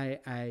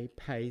AA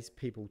pays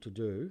people to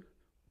do,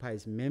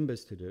 pays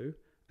members to do,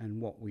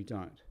 and what we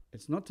don't.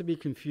 It's not to be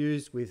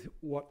confused with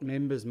what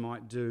members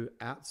might do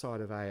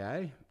outside of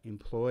AA,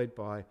 employed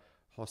by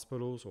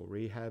hospitals or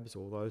rehabs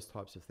or those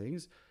types of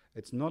things.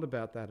 It's not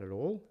about that at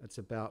all. It's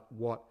about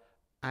what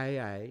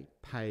AA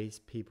pays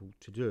people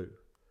to do.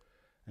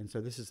 And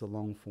so this is the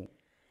long form.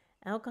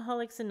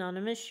 Alcoholics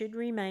Anonymous should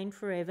remain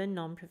forever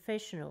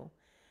non-professional.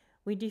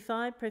 We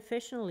define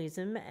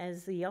professionalism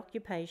as the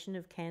occupation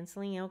of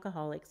counselling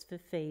alcoholics for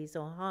fees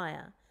or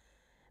hire,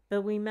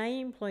 but we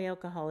may employ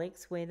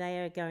alcoholics where they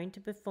are going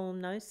to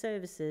perform those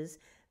services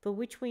for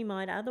which we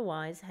might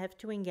otherwise have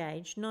to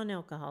engage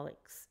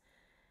non-alcoholics.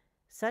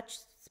 Such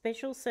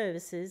special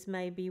services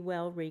may be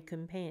well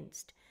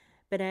recompensed,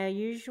 but our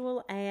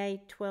usual AA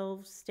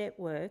 12-step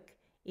work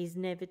is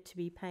never to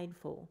be paid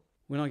for.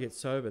 When I get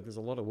sober, there's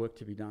a lot of work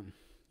to be done,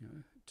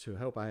 to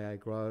help AA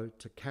grow,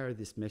 to carry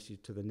this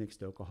message to the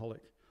next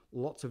alcoholic.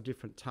 Lots of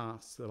different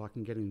tasks that I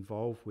can get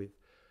involved with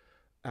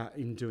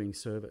in doing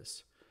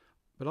service.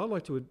 But I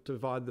like to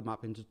divide them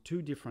up into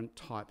two different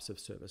types of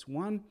service.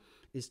 One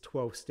is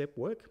 12-step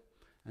work,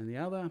 and the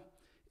other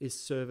is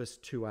service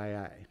to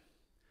AA.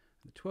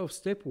 The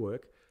 12-step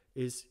work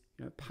is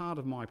part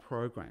of my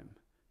program.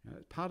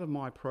 Part of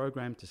my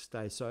program to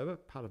stay sober,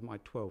 part of my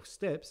 12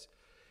 steps,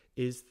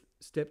 is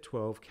Step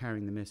 12,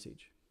 carrying the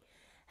message.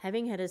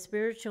 Having had a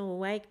spiritual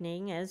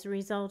awakening as a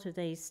result of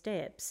these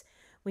steps,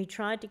 we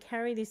tried to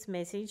carry this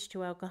message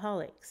to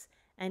alcoholics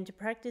and to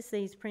practice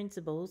these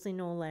principles in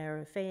all our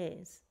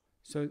affairs.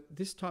 So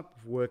this type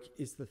of work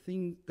is the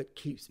thing that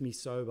keeps me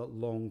sober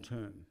long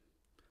term.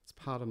 It's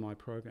part of my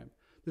program.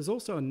 There's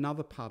also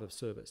another part of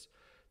service,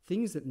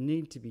 things that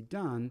need to be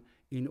done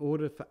in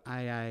order for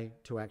AA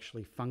to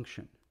actually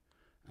function.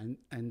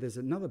 And there's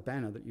another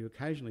banner that you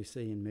occasionally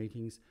see in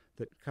meetings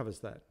that covers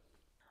that.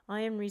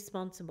 I am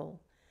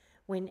responsible.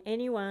 When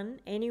anyone,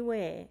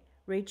 anywhere,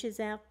 reaches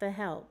out for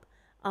help,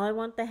 I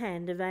want the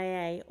hand of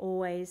AA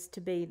always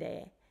to be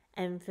there,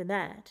 and for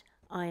that,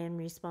 I am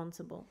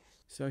responsible.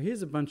 So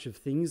here's a bunch of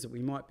things that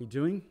we might be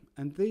doing,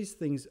 and these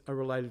things are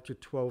related to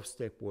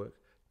 12-step work,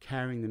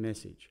 carrying the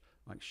message,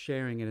 like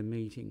sharing at a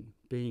meeting,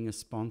 being a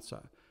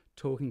sponsor,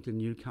 talking to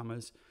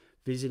newcomers,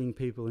 visiting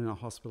people in a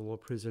hospital or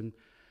prison,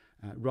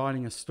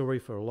 writing a story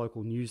for a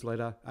local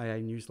newsletter, AA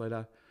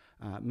newsletter,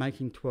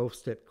 making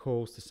 12-step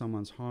calls to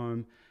someone's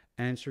home,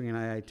 answering an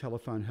AA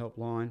telephone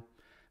helpline,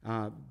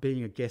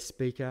 being a guest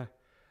speaker,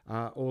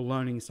 or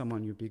loaning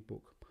someone your big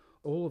book.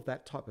 All of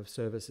that type of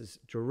service is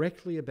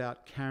directly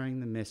about carrying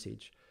the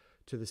message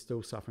to the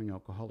still suffering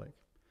alcoholic.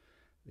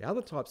 The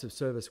other types of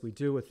service we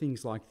do are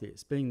things like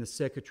this: being the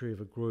secretary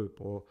of a group,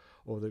 or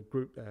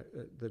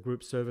the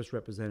group service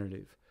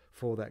representative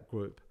for that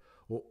group,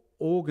 or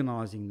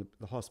organising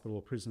the hospital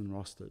or prison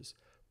rosters,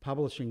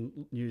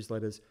 publishing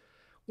newsletters,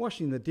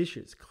 washing the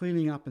dishes,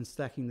 cleaning up and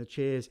stacking the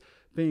chairs,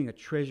 being a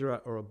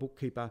treasurer or a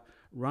bookkeeper,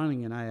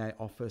 running an AA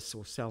office,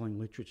 or selling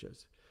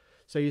literatures.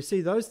 So you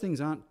see, those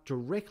things aren't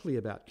directly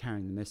about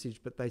carrying the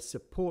message, but they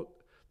support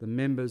the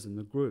members and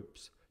the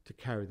groups to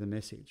carry the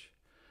message.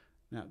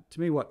 Now, to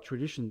me, what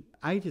Tradition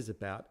 8 is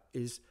about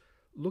is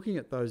looking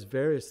at those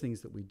various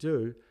things that we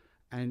do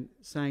and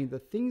saying the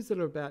things that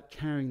are about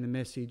carrying the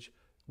message,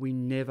 we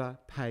never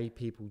pay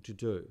people to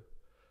do.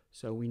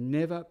 So we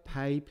never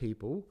pay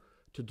people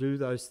to do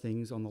those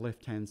things on the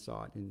left-hand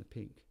side in the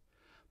pink.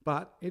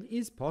 But it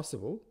is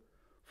possible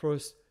for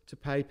us to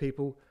pay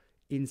people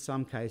in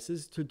some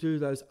cases to do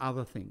those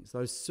other things,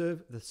 the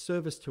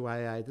service to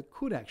AA that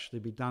could actually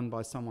be done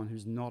by someone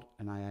who's not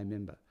an AA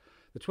member.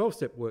 The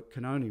 12-step work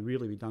can only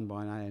really be done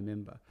by an AA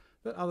member,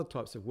 but other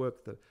types of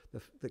work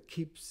that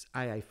keeps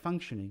AA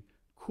functioning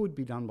could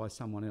be done by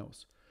someone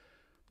else.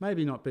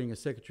 Maybe not being a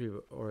secretary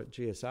or a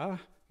GSR,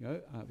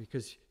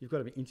 because you've got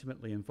to be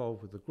intimately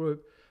involved with the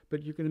group,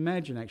 but you can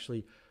imagine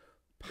actually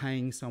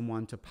paying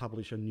someone to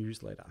publish a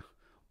newsletter,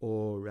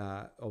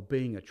 or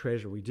being a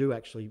treasurer. We do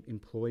actually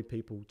employ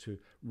people to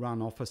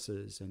run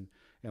offices, and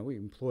we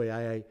employ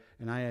AA.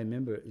 An AA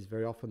member is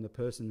very often the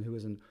person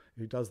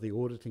who does the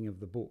auditing of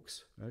the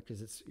books,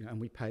 because it's and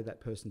we pay that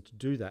person to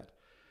do that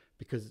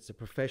because it's a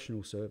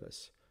professional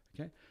service.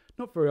 Okay,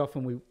 not very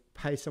often we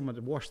pay someone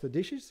to wash the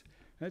dishes.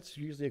 That's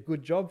usually a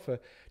good job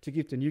to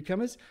give to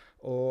newcomers,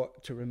 or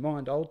to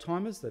remind old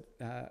timers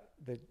that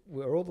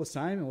we're all the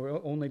same and we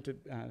all need to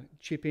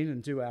chip in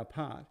and do our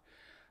part.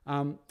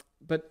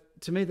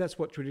 But to me, that's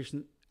what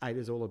Tradition 8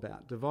 is all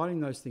about, dividing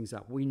those things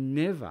up. We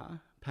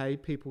never pay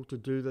people to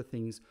do the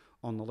things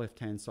on the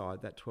left-hand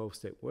side, that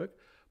 12-step work,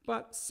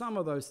 but some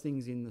of those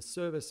things in the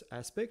service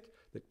aspect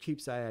that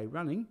keeps AA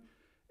running,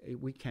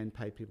 we can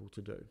pay people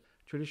to do.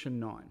 Tradition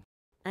 9.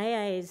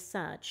 AA as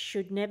such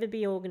should never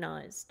be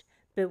organised,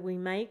 but we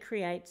may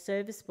create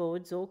service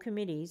boards or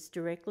committees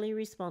directly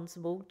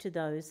responsible to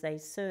those they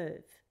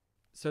serve.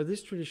 So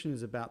this tradition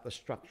is about the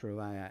structure of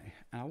AA.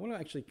 And I want to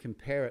actually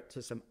compare it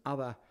to some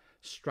other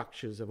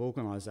structures of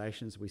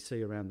organisations we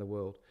see around the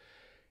world.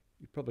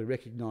 You probably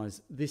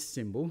recognise this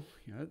symbol.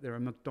 There are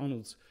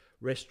McDonald's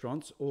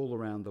restaurants all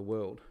around the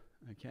world.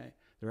 Okay,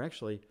 there are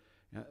actually,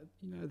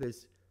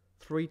 there's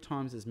 3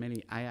 times as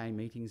many AA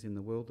meetings in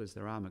the world as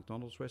there are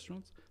McDonald's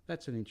restaurants.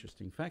 That's an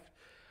interesting fact.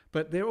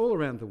 But they're all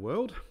around the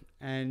world,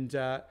 and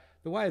the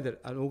way that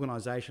an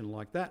organisation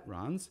like that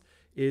runs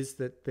is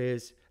that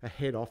there's a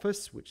head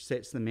office which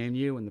sets the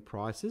menu and the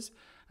prices,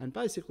 and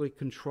basically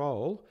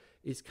control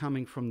is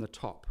coming from the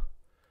top.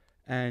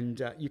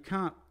 And you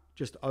can't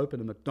just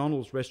open a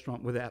McDonald's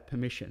restaurant without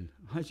permission.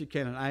 As you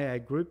can an AA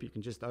group, you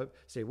can just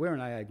say, we're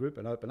an AA group,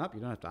 and open up.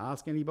 You don't have to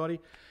ask anybody.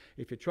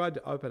 If you tried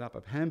to open up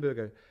a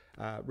hamburger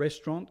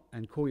restaurant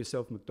and call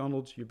yourself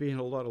McDonald's, you'd be in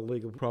a lot of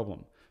legal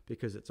problem,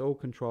 because it's all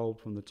controlled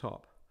from the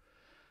top.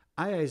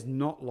 AA is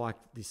not like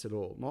this at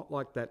all, not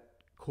like that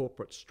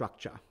corporate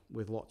structure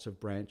with lots of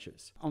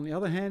branches. On the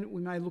other hand,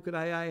 we may look at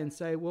AA and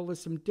say, well,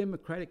 there's some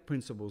democratic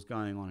principles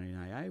going on in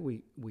AA.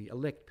 We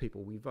elect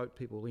people, we vote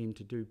people in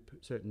to do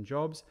certain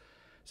jobs.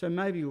 So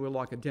maybe we're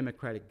like a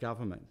democratic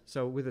government.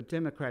 So with a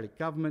democratic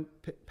government,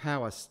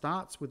 power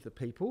starts with the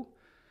people,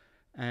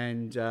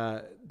 and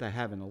they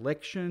have an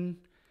election,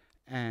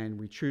 and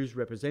we choose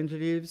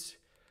representatives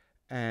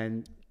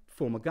and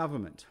form a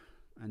government.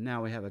 And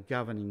now we have a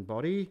governing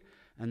body,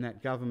 and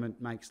that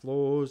government makes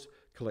laws,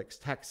 collects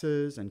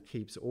taxes, and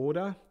keeps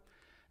order.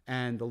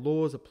 And the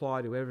laws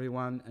apply to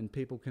everyone, and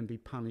people can be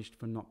punished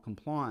for not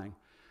complying.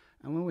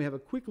 And when we have a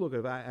quick look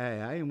at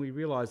AA and we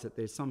realise that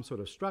there's some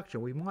sort of structure,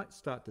 we might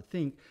start to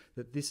think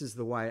that this is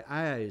the way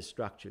AA is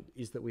structured,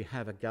 is that we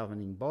have a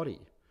governing body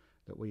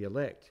that we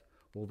elect.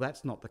 Well,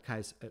 that's not the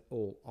case at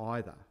all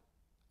either.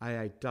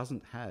 AA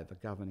doesn't have a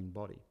governing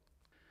body.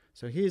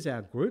 So here's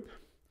our group.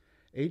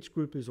 Each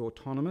group is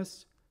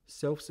autonomous,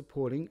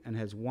 self-supporting, and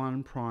has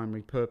one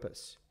primary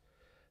purpose.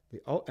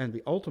 And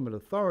the ultimate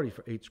authority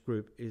for each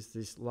group is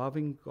this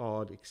loving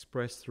God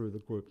expressed through the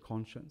group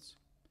conscience.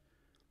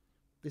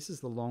 This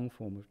is the long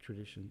form of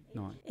Tradition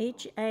 9.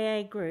 Each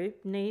AA group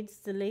needs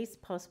the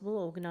least possible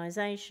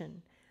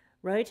organisation.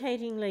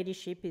 Rotating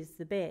leadership is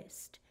the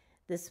best.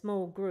 The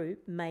small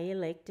group may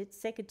elect its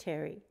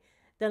secretary,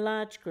 the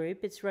large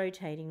group its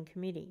rotating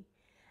committee,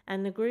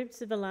 and the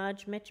groups of a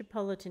large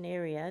metropolitan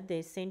area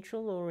their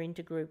central or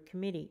intergroup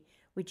committee,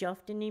 which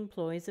often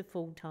employs a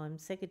full-time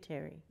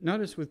secretary.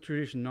 Notice with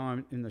Tradition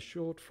 9, in the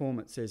short form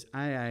it says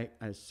AA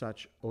as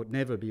such ought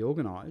never be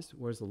organised,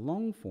 whereas the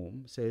long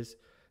form says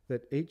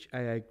that each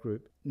AA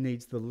group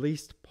needs the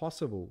least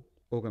possible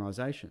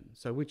organisation.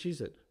 So which is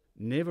it?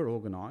 Never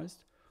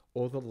organised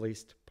or the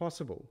least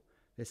possible?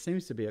 There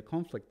seems to be a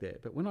conflict there,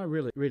 but when I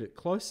really read it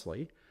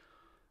closely,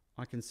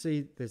 I can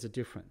see there's a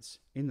difference.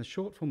 In the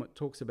short form it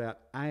talks about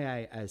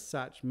AA as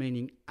such,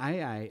 meaning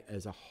AA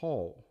as a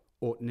whole,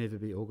 ought never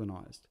be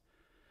organised.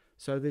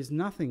 So there's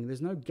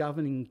no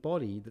governing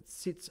body that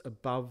sits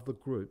above the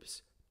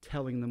groups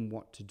telling them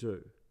what to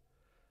do.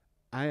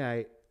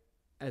 AA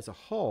as a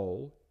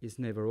whole is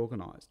never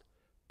organised.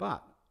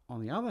 But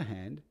on the other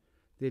hand,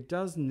 there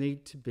does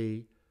need to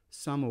be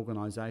some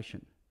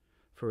organisation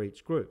for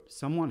each group.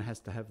 Someone has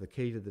to have the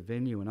key to the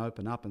venue and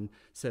open up and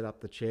set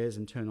up the chairs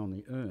and turn on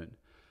the urn.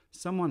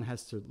 Someone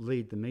has to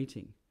lead the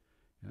meeting,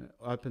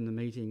 open the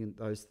meeting and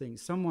those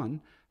things.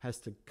 Someone has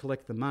to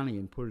collect the money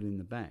and put it in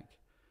the bank.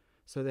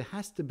 So there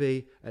has to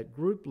be, at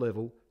group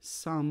level,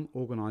 some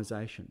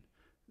organisation.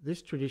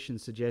 This tradition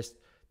suggests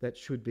that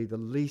should be the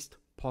least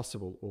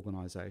possible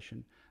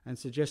organisation and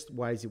suggests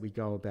ways that we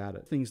go about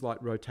it. Things like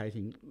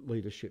rotating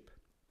leadership.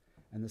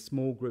 And the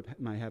small group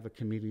may have a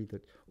committee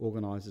that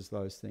organises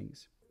those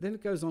things. Then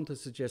it goes on to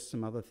suggest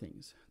some other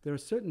things. There are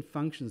certain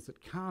functions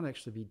that can't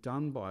actually be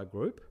done by a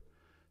group.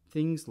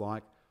 Things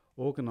like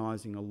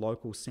organising a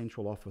local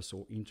central office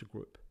or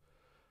intergroup.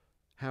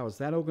 How is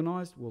that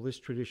organised? Well, this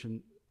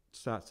tradition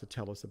starts to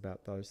tell us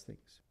about those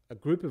things. A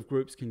group of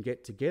groups can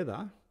get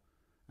together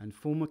and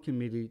form a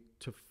committee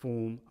to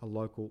form a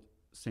local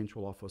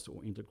central office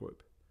or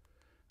intergroup.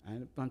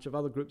 And a bunch of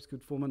other groups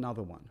could form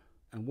another one.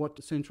 And what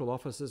do central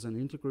offices and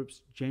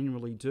intergroups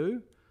generally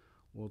do?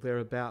 Well, they're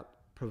about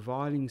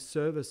providing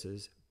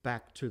services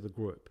back to the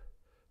group.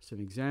 Some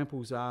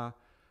examples are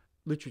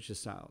literature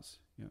sales,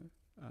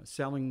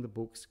 selling the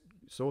books,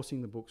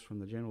 sourcing the books from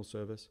the general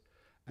service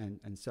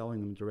and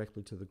selling them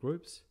directly to the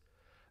groups,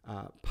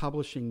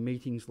 publishing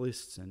meetings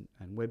lists and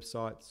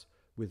websites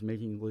with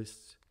meeting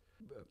lists,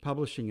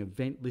 publishing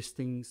event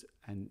listings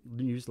and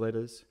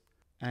newsletters,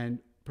 and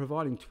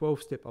providing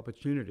 12-step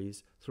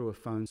opportunities through a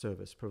phone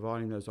service,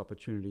 providing those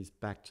opportunities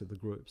back to the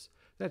groups.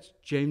 That's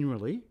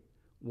generally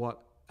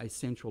what a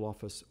central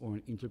office or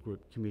an intergroup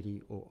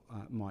committee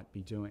might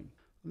be doing.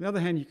 On the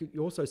other hand,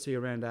 you also see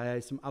around AA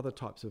some other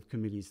types of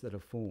committees that are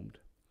formed.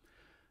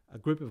 A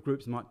group of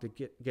groups might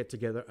get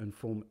together and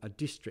form a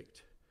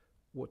district.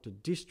 What do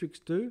districts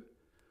do?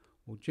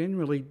 Well,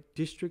 generally,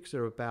 districts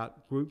are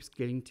about groups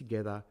getting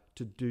together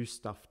to do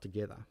stuff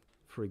together.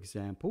 For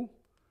example,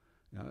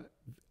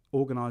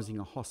 organising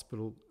a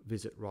hospital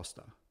visit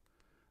roster,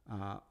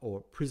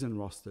 or prison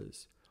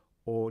rosters,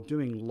 or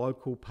doing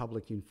local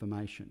public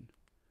information,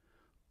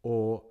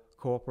 or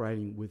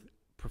cooperating with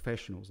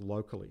professionals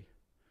locally.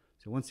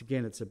 So once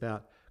again, it's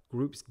about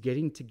groups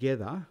getting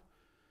together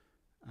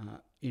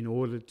in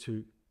order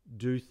to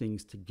do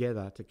things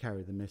together to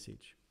carry the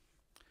message.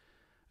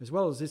 As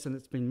well as this, and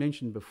it's been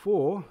mentioned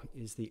before,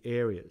 is the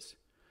areas.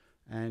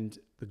 And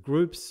the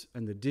groups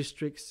and the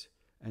districts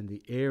and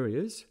the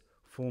areas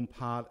form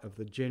part of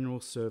the general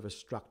service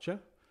structure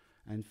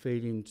and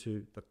feed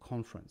into the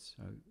conference.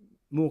 So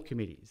more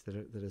committees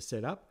that are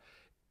set up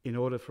in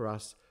order for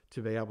us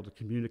to be able to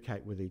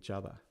communicate with each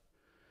other.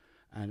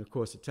 And of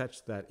course,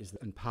 attached to that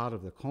and part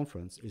of the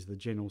conference is the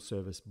General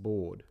Service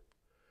Board.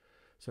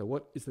 So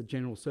what is the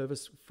General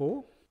Service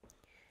for?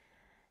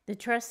 The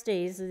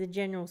trustees of the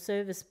General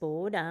Service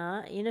Board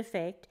are, in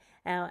effect,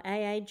 our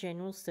AA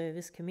General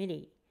Service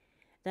Committee.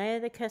 They are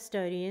the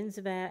custodians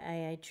of our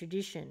AA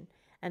tradition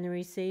and the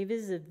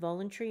receivers of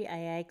voluntary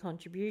AA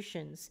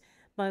contributions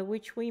by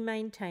which we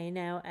maintain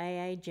our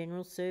AA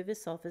General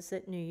Service Office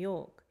at New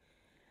York.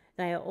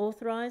 They are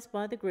authorised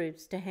by the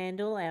groups to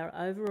handle our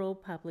overall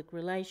public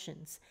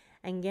relations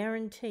and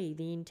guarantee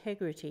the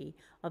integrity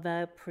of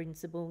our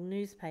principal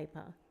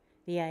newspaper,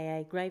 the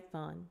AA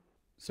Grapevine.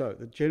 So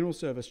the general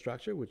service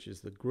structure, which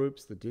is the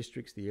groups, the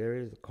districts, the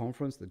areas, the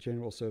conference, the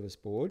General Service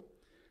Board,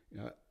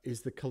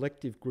 is the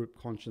collective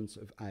group conscience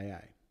of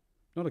AA.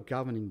 Not a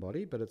governing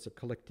body, but it's a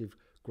collective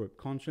group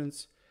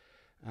conscience.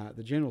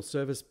 The General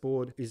Service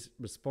Board is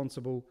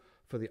responsible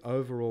for the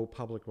overall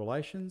public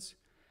relations.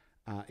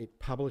 It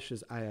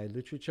publishes AA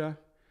literature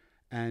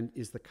and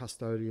is the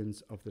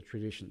custodians of the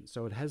tradition.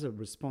 So it has a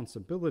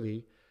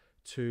responsibility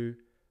to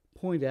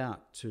point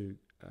out to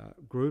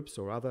groups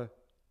or other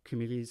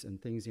committees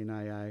and things in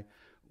AA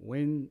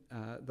when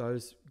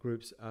those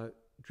groups are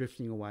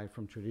drifting away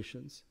from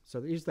traditions. So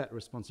there is that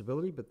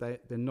responsibility, but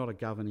they're not a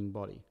governing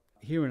body.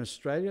 Here in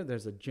Australia,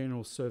 there's a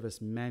General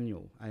Service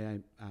Manual, AA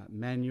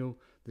manual,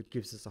 that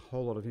gives us a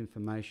whole lot of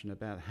information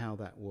about how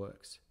that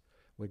works.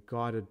 We're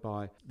guided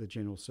by the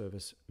General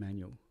Service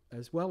Manual,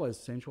 as well as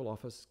central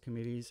office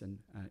committees and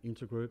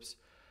intergroups,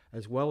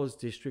 as well as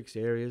districts,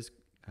 areas,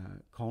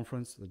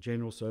 conference, the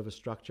general service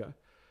structure.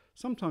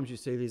 Sometimes you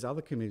see these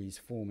other committees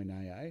form in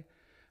AA,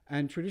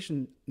 and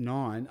Tradition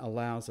 9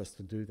 allows us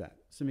to do that.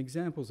 Some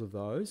examples of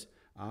those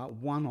are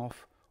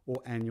one-off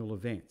or annual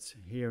events.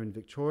 Here in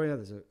Victoria,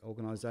 there's an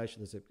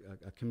organisation, there's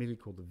a committee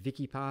called the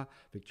VICIPA,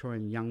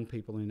 Victorian Young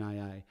People in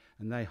AA,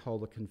 and they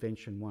hold a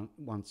convention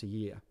once a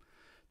year.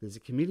 There's a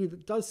committee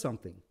that does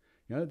something.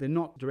 They're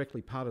not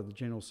directly part of the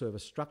general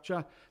service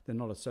structure. They're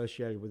not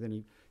associated with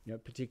any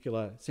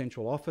particular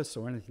central office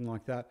or anything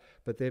like that,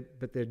 but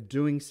they're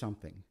doing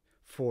something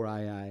for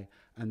AA,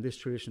 and this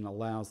tradition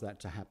allows that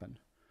to happen.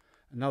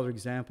 Another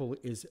example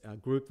is a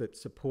group that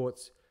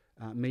supports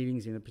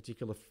meetings in a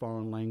particular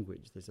foreign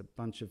language. There's a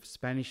bunch of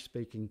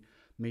Spanish-speaking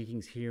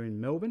meetings here in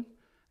Melbourne,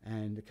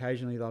 and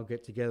occasionally they'll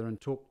get together and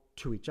talk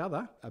to each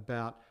other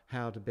about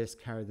how to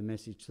best carry the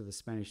message to the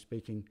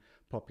Spanish-speaking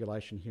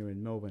population here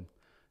in Melbourne.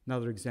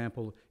 Another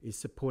example is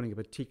supporting a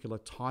particular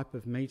type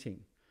of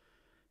meeting.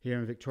 Here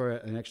in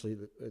Victoria, and actually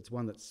it's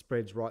one that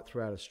spreads right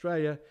throughout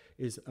Australia,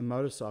 is a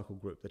motorcycle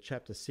group, the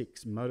Chapter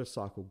 6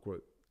 motorcycle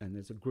group. And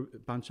there's a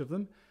bunch of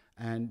them,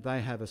 and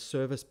they have a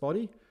service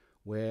body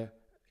where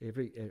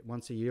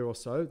once a year or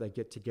so they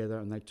get together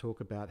and they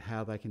talk about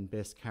how they can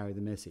best carry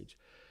the message.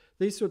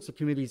 These sorts of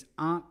committees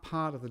aren't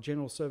part of the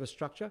general service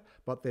structure,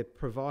 but they're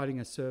providing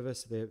a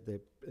service.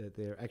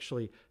 They're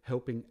actually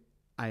helping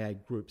AA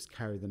groups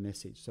carry the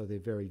message, so they're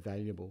very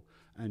valuable.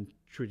 And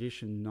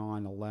Tradition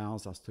 9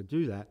 allows us to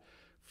do that,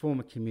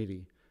 form a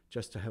committee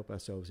just to help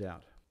ourselves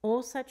out.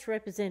 All such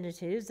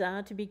representatives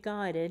are to be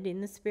guided in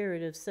the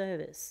spirit of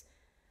service.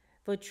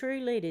 For true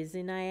leaders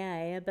in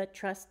AA are but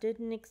trusted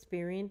and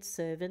experienced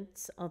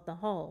servants of the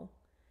whole.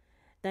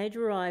 They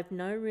derive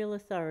no real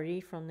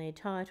authority from their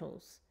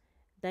titles.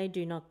 They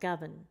do not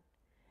govern.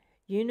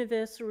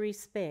 Universal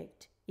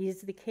respect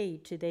is the key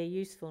to their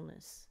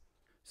usefulness.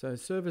 So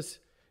service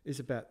is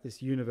about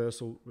this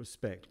universal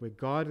respect. We're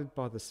guided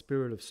by the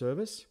spirit of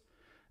service,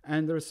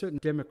 and there are certain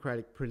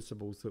democratic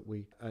principles that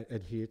we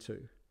adhere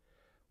to.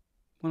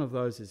 One of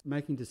those is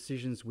making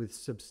decisions with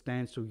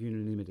substantial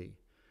unanimity.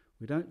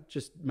 We don't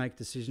just make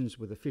decisions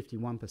with a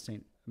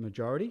 51%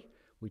 majority.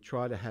 We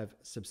try to have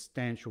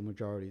substantial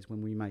majorities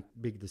when we make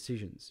big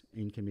decisions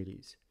in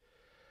committees.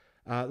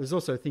 There's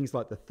also things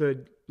like the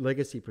third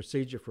legacy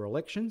procedure for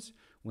elections.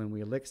 When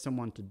we elect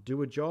someone to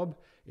do a job,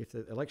 if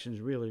the election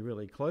is really,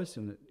 really close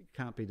and it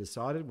can't be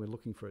decided, we're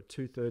looking for a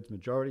 2/3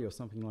 majority or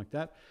something like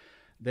that,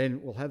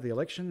 then we'll have the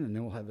election and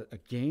then we'll have it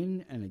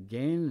again and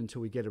again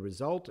until we get a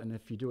result. And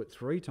if you do it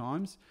 3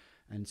 times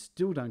and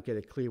still don't get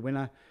a clear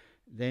winner,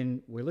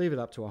 then we leave it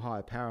up to a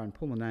higher power and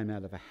pull the name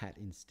out of a hat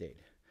instead.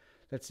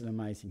 That's an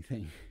amazing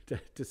thing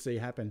to see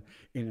happen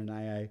in an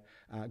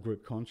AA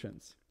group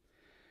conscience.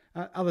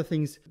 Other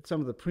things,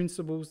 some of the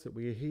principles that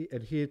we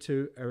adhere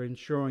to are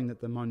ensuring that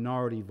the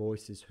minority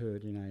voice is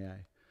heard in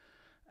AA.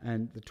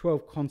 And the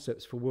 12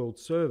 concepts for world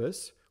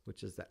service,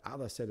 which is the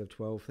other set of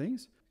 12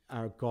 things,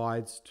 are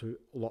guides to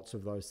lots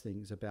of those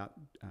things about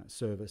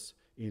service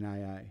in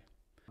AA.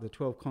 The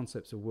 12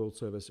 concepts of world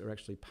service are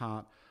actually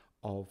part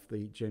of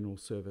the General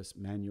Service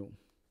Manual.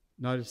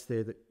 Notice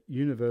there that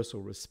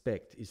universal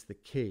respect is the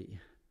key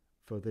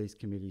for these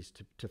committees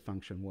to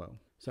function well.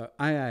 So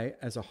AA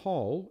as a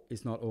whole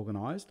is not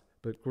organised,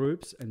 but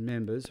groups and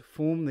members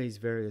form these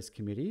various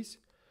committees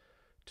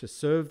to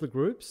serve the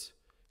groups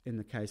in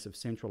the case of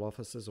central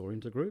offices or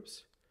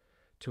intergroups,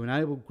 to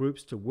enable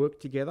groups to work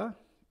together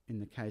in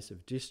the case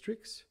of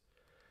districts,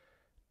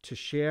 to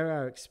share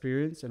our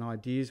experience and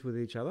ideas with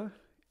each other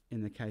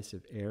in the case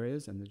of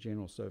areas and the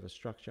general service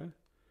structure.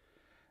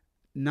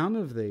 None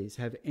of these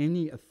have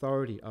any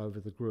authority over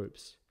the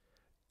groups,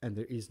 and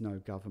there is no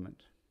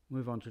government.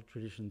 Move on to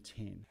Tradition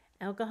 10.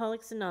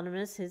 Alcoholics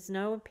Anonymous has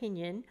no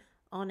opinion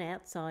on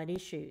outside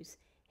issues.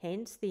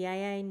 Hence, the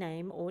AA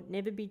name ought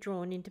never be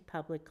drawn into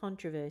public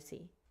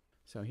controversy.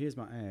 So here's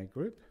my AA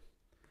group.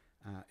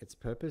 Its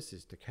purpose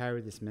is to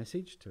carry this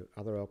message to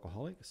other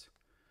alcoholics.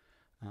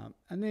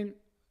 And then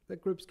the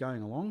group's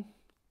going along,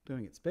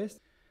 doing its best.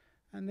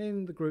 And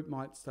then the group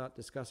might start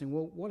discussing,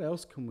 well, what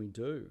else can we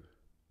do?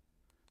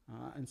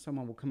 And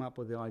someone will come up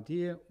with the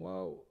idea,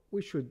 well,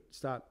 we should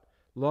start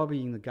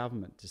lobbying the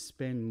government to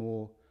spend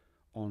more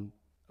on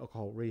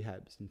alcohol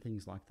rehabs and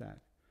things like that.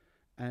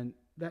 And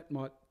that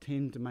might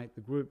tend to make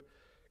the group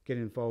get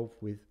involved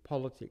with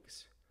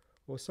politics.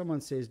 Or someone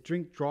says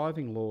drink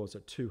driving laws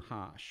are too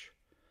harsh.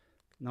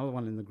 Another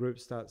one in the group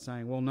starts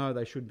saying, well, no,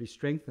 they should be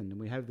strengthened. And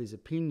we have these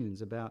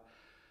opinions about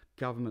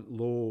government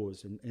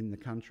laws in the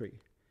country.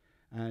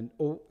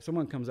 Or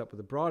someone comes up with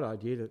a bright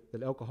idea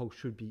that alcohol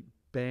should be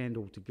banned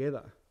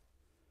altogether.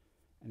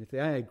 And if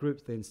the AA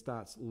group then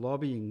starts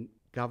lobbying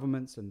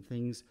governments and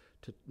things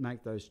to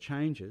make those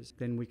changes,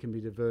 then we can be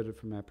diverted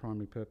from our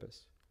primary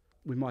purpose.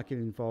 We might get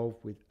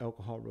involved with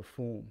alcohol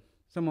reform.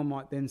 Someone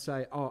might then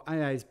say, oh,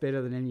 AA is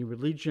better than any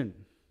religion,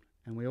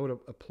 and we ought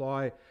to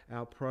apply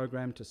our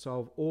program to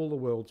solve all the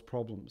world's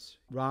problems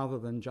rather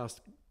than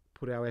just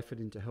put our effort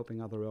into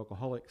helping other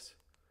alcoholics.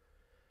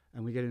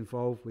 And we get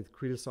involved with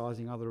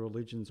criticising other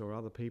religions or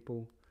other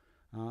people.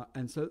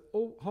 And so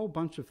a whole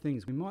bunch of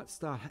things we might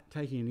start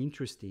taking an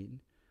interest in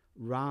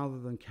rather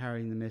than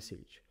carrying the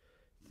message.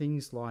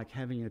 Things like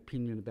having an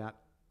opinion about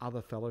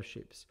other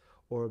fellowships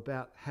or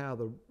about how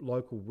the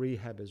local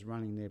rehab is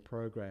running their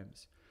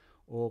programs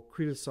or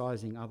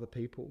criticising other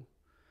people.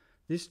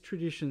 This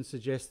tradition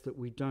suggests that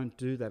we don't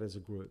do that as a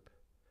group,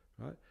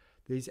 right?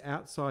 These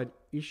outside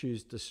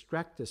issues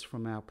distract us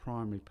from our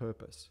primary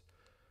purpose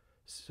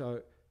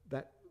so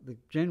that the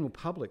general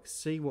public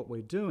see what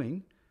we're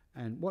doing.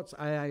 And what's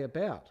AA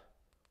about?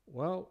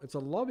 Well, it's a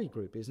lobby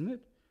group, isn't it?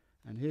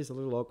 And here's a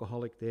little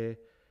alcoholic there,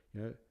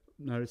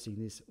 noticing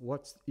this.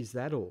 What is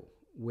that all?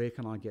 Where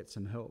can I get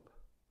some help?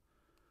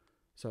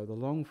 So the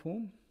long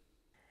form.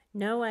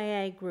 No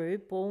AA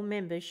group or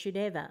member should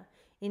ever,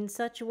 in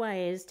such a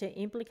way as to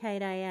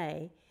implicate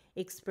AA,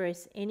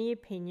 express any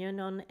opinion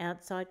on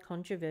outside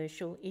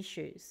controversial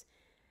issues,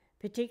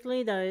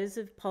 particularly those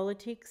of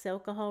politics,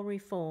 alcohol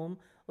reform,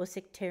 or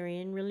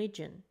sectarian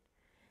religion.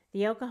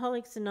 The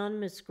Alcoholics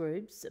Anonymous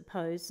groups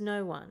oppose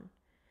no one.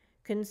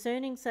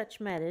 Concerning such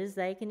matters,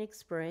 they can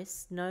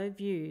express no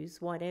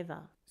views whatever.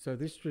 So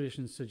this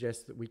tradition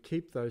suggests that we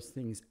keep those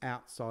things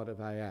outside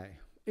of AA.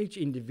 Each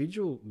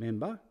individual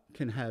member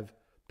can have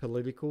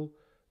political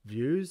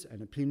views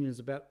and opinions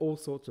about all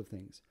sorts of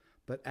things,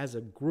 but as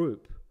a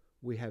group,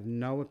 we have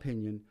no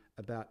opinion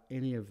about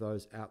any of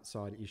those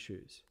outside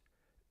issues.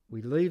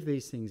 We leave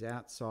these things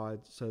outside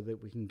so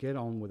that we can get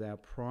on with our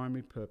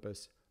primary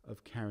purpose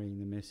of carrying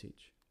the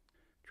message.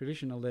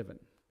 Tradition 11.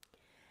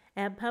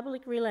 Our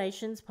public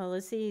relations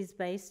policy is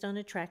based on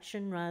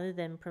attraction rather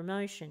than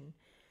promotion.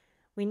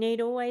 We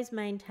need always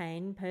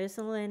maintain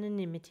personal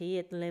anonymity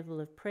at the level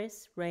of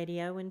press,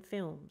 radio and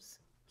films.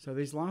 So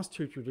these last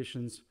two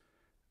traditions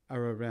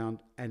are around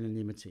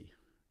anonymity.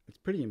 It's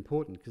pretty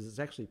important because it's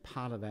actually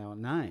part of our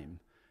name.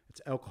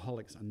 It's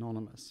Alcoholics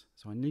Anonymous.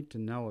 So I need to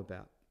know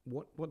about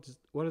what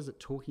is it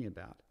talking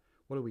about?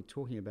 What are we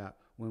talking about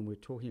when we're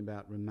talking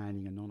about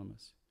remaining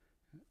anonymous?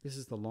 This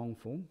is the long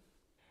form.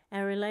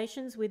 Our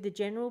relations with the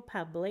general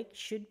public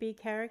should be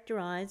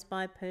characterised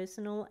by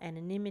personal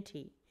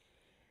anonymity.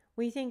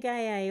 We think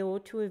AA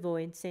ought to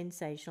avoid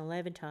sensational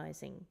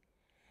advertising.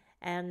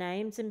 Our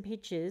names and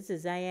pictures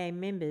as AA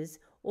members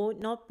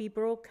ought not be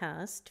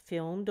broadcast,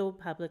 filmed or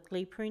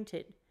publicly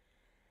printed.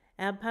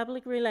 Our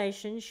public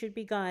relations should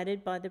be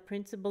guided by the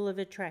principle of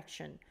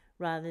attraction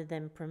rather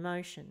than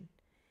promotion.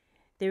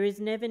 There is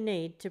never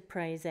need to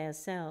praise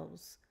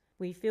ourselves.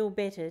 We feel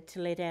better to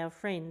let our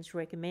friends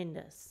recommend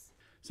us.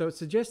 So it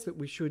suggests that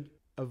we should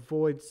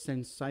avoid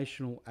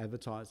sensational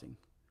advertising.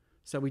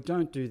 So we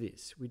don't do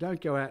this. We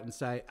don't go out and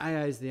say,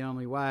 AA is the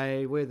only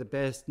way, we're the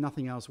best,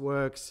 nothing else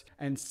works,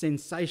 and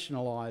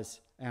sensationalise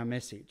our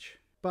message.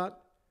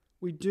 But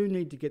we do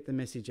need to get the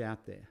message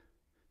out there.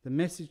 The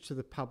message to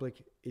the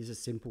public is a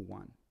simple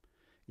one.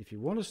 If you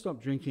want to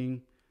stop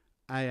drinking,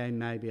 AA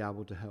may be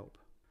able to help.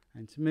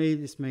 And to me,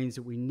 this means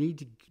that we need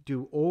to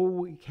do all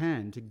we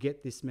can to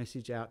get this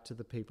message out to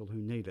the people who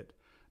need it.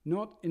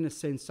 Not in a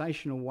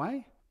sensational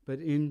way, but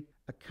in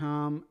a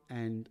calm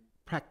and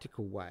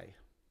practical way.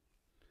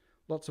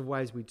 Lots of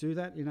ways we do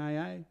that in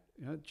AA.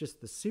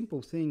 Just the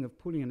simple thing of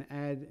putting an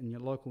ad in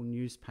your local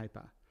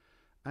newspaper.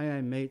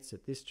 AA meets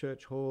at this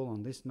church hall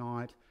on this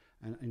night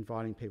and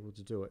inviting people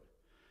to do it.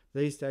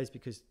 These days,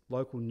 because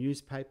local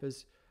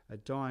newspapers are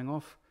dying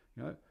off,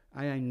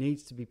 AA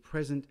needs to be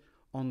present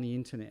on the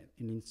internet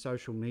and in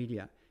social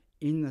media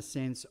in the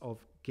sense of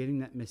getting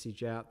that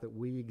message out that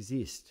we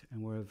exist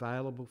and we're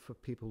available for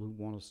people who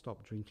want to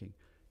stop drinking.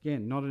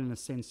 Again, not in a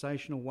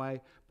sensational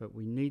way, but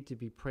we need to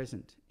be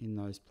present in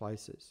those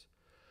places.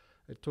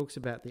 It talks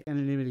about the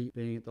anonymity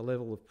being at the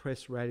level of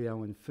press,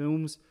 radio and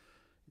films.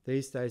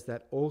 These days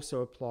that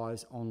also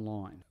applies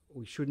online.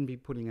 We shouldn't be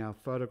putting our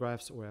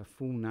photographs or our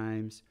full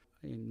names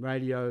in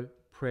radio,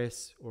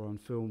 press or on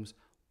films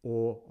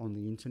or on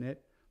the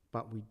internet,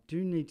 but we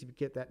do need to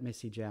get that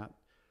message out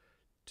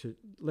to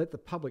let the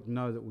public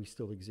know that we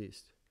still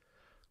exist.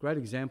 Great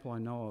example I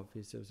know of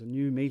is there was a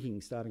new meeting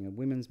starting, a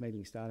women's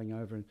meeting starting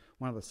over in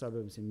one of the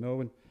suburbs in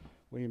Melbourne,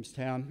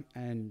 Williamstown,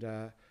 and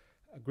a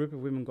group of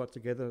women got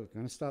together, we're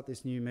going to start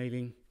this new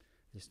meeting,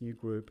 this new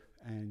group,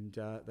 and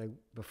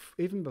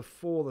even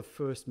before the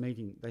first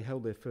meeting, they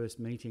held their first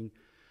meeting,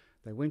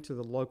 they went to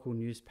the local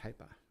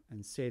newspaper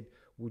and said,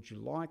 would you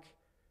like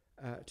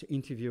to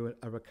interview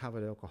a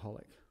recovered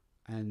alcoholic?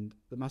 And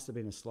there must have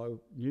been a slow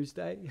news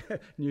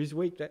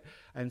week.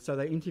 And so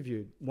they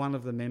interviewed one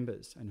of the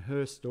members and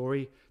her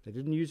story. They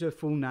didn't use her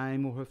full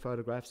name or her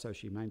photograph, so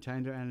she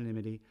maintained her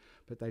anonymity,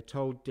 but they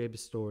told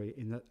Deb's story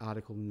in the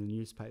article in the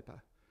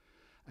newspaper.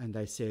 And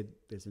they said,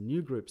 there's a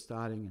new group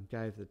starting, and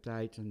gave the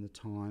date and the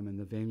time and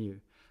the venue.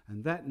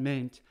 And that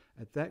meant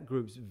at that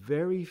group's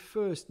very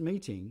first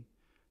meeting,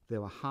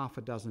 there were half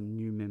a dozen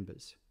new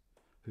members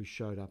who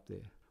showed up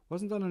there.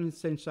 Wasn't done in a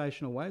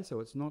sensational way, so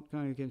it's not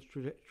going against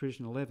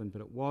Tradition 11,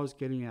 but it was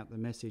getting out the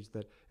message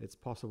that it's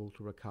possible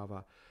to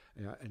recover,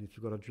 and if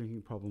you've got a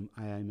drinking problem,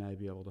 AA may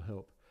be able to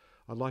help.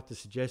 I'd like to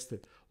suggest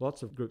that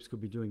lots of groups could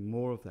be doing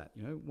more of that.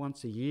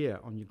 Once a year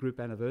on your group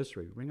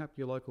anniversary, ring up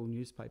your local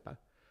newspaper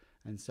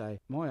and say,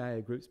 my AA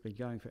group's been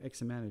going for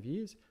X amount of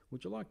years,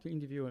 would you like to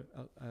interview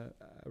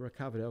a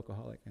recovered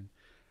alcoholic? And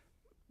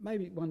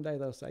maybe one day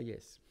they'll say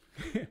yes.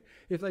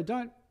 If they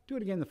don't, do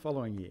it again the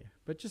following year,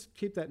 but just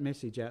keep that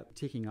message out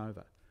ticking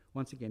over.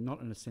 Once again, not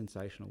in a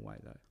sensational way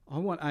though. I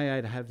want AA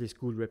to have this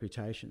good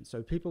reputation,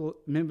 so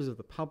members of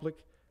the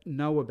public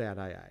know about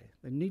AA.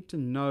 They need to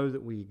know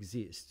that we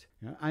exist.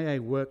 AA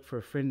worked for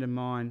a friend of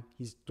mine,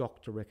 his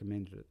doctor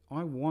recommended it.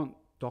 I want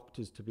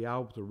doctors to be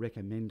able to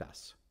recommend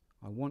us.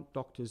 I want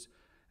doctors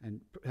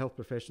and health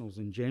professionals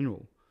in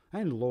general,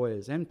 and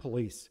lawyers and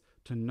police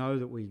to know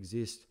that we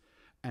exist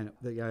and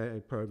the AA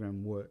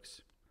program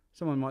works.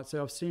 Someone might say,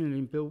 I've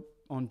seen it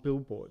on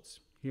billboards.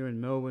 here in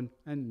Melbourne,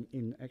 and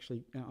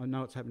I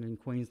know it's happening in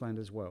Queensland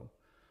as well,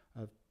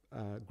 of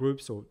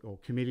groups or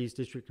committees,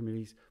 district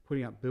committees,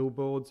 putting up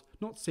billboards,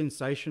 not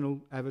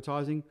sensational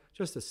advertising,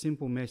 just a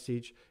simple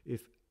message.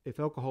 If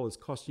alcohol is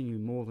costing you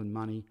more than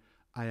money,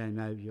 AA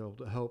may be able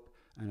to help,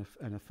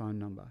 and a phone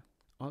number.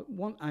 I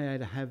want AA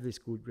to have this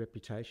good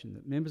reputation,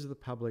 that members of the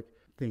public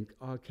think,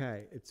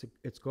 okay,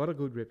 it's got a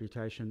good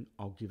reputation,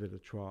 I'll give it a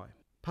try.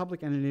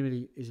 Public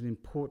anonymity is an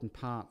important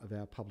part of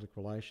our public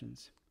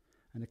relations.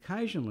 And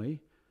occasionally,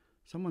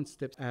 someone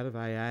steps out of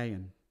AA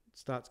and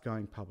starts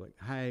going public.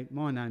 Hey,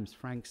 my name's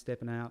Frank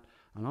Steppenhout,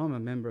 and I'm a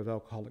member of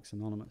Alcoholics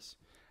Anonymous.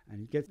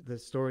 And he gets the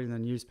story in the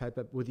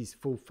newspaper with his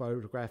full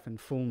photograph and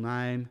full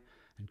name,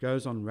 and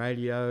goes on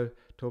radio,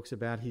 talks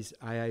about his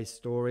AA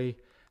story,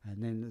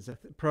 and then there's a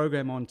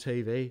program on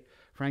TV,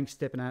 Frank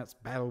Steppenhout's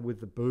Battle with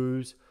the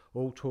Booze,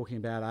 all talking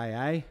about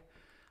AA.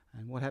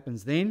 And what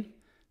happens then?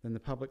 Then the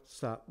public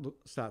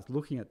starts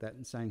looking at that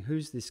and saying,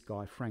 who's this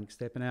guy, Frank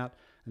Steppenhout?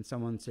 And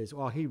someone says,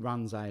 oh, he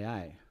runs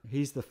AA.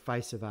 He's the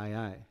face of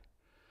AA.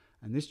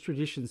 And this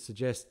tradition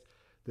suggests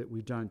that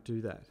we don't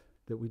do that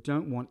we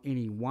don't want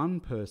any one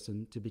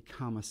person to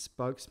become a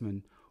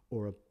spokesman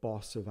or a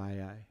boss of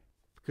AA.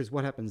 Because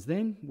what happens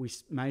then? We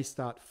may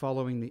start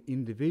following the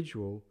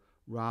individual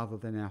rather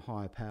than our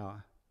higher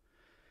power.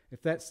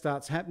 If that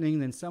starts happening,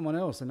 then someone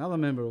else, another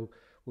member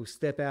will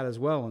step out as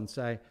well and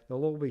say,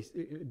 they'll all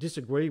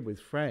disagree with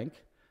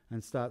Frank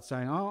and start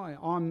saying, oh,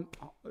 I'm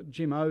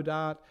Jim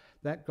O'Dart,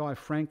 that guy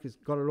Frank has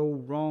got it all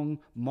wrong,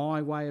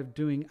 my way of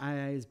doing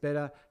AA is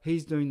better,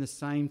 he's doing the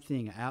same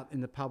thing out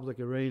in the public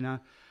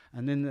arena.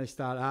 And then they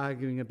start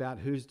arguing about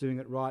who's doing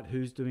it right,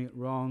 who's doing it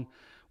wrong.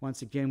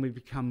 Once again, we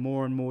become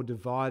more and more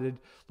divided.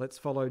 Let's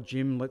follow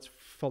Jim, let's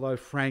follow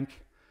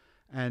Frank.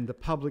 And the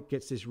public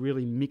gets this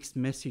really mixed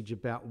message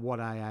about what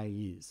AA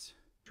is.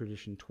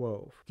 Tradition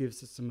 12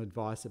 gives us some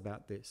advice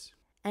about this.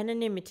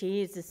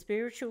 Anonymity is the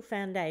spiritual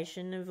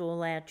foundation of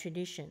all our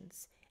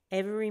traditions,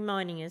 ever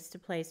reminding us to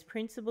place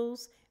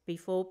principles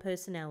before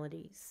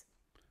personalities.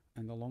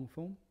 And the long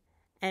form?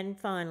 And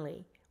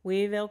finally,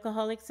 we of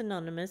Alcoholics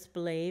Anonymous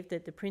believe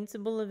that the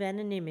principle of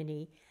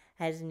anonymity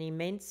has an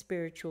immense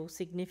spiritual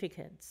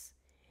significance.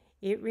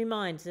 It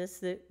reminds us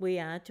that we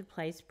are to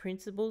place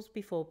principles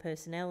before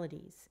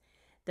personalities,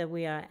 that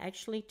we are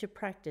actually to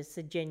practice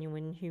a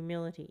genuine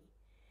humility.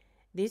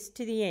 This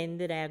to the end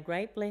that our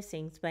great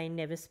blessings may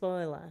never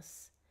spoil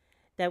us,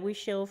 that we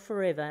shall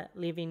forever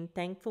live in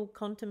thankful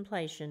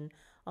contemplation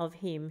of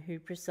Him who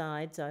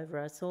presides over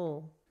us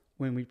all.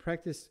 When we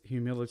practice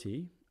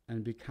humility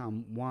and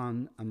become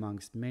one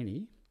amongst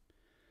many,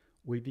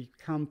 we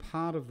become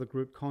part of the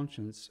group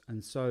conscience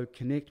and so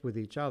connect with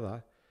each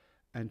other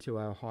and to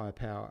our higher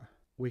power.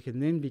 We can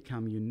then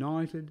become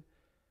united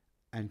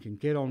and can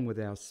get on with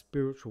our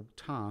spiritual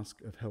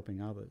task of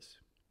helping others.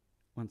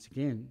 Once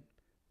again,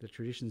 the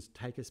traditions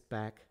take us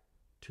back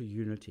to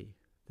unity.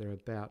 They're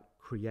about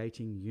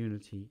creating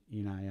unity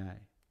in AA.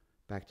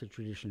 Back to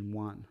tradition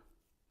 1,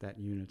 that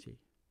unity.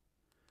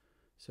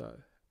 So,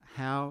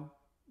 how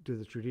do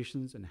the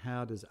traditions and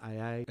how does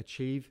AA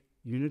achieve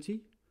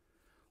unity?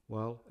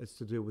 Well, it's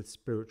to do with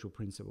spiritual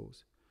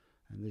principles.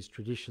 And these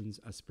traditions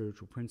are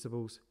spiritual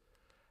principles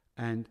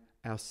and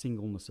our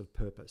singleness of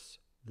purpose.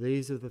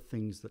 These are the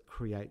things that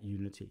create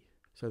unity.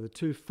 So the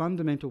two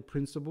fundamental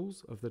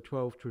principles of the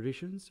 12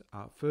 traditions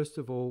are, first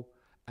of all,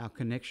 our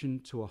connection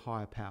to a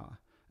higher power,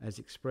 as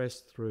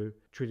expressed through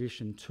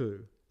tradition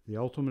 2. The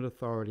ultimate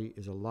authority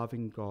is a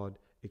loving God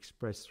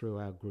expressed through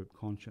our group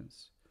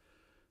conscience.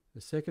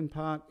 The second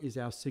part is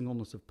our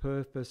singleness of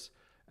purpose,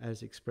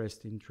 as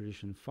expressed in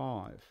tradition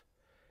 5.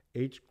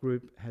 Each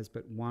group has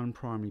but one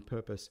primary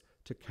purpose: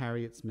 to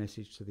carry its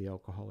message to the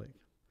alcoholic.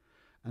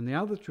 And the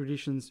other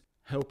traditions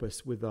help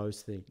us with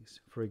those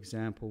things. For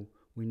example,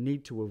 we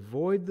need to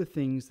avoid the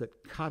things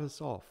that cut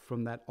us off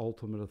from that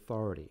ultimate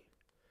authority.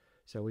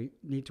 So we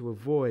need to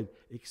avoid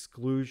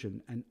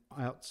exclusion and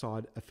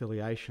outside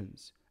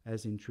affiliations,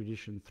 as in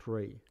tradition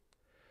 3.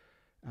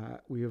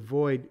 We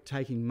avoid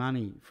taking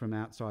money from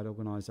outside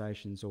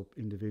organisations or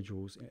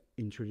individuals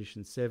in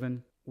tradition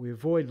 7. We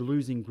avoid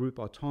losing group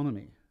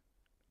autonomy,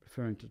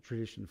 referring to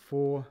tradition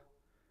 4.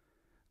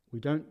 We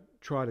don't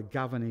try to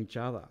govern each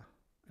other,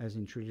 as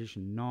in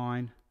tradition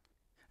 9.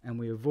 And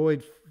we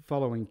avoid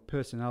following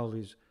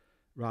personalities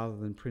rather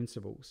than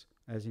principles,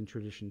 as in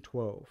tradition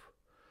 12.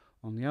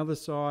 On the other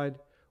side,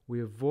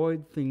 we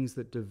avoid things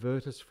that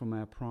divert us from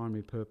our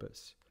primary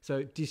purpose.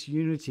 So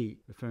disunity,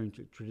 referring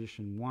to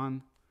tradition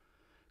 1,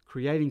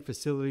 creating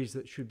facilities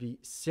that should be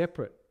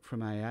separate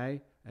from AA,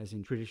 as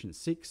in tradition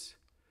 6,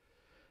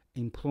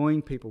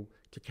 employing people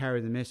to carry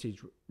the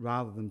message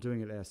rather than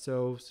doing it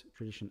ourselves,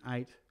 tradition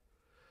 8,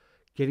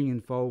 getting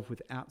involved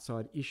with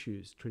outside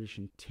issues,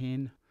 tradition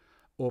 10,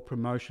 or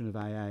promotion of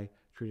AA,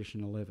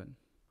 tradition 11.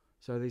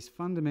 So these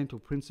fundamental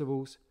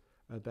principles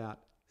are about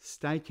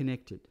stay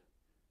connected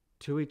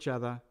to each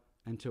other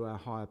and to our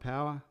higher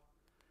power,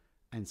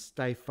 and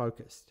stay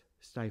focused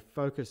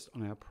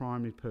on our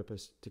primary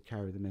purpose to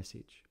carry the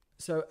message.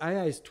 So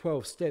AA's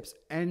 12 steps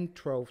and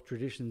 12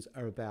 traditions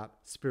are about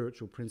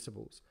spiritual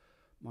principles,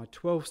 my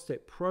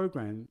 12-step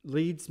program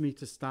leads me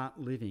to start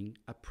living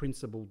a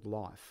principled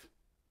life.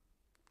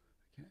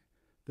 Okay?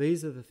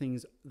 These are the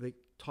things, the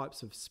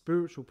types of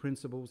spiritual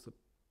principles, the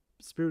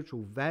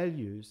spiritual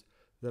values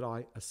that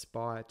I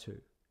aspire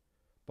to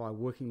by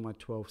working my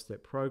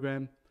 12-step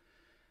program.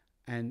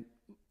 And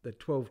the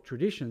 12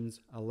 traditions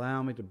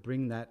allow me to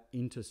bring that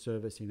into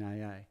service in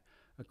AA.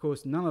 Of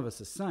course, none of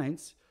us are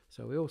saints,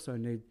 so we also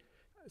need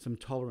some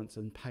tolerance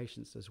and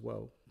patience as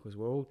well, because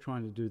we're all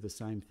trying to do the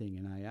same thing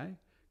in AA,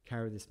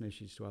 carry this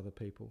message to other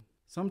people.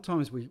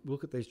 Sometimes we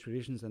look at these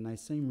traditions and they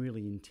seem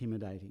really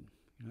intimidating,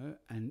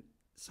 and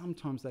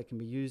sometimes they can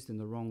be used in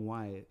the wrong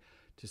way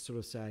to sort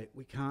of say,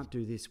 we can't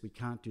do this, we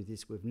can't do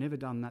this, we've never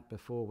done that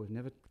before, we've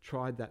never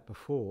tried that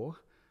before,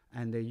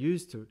 and they're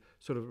used to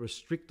sort of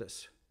restrict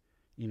us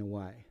in a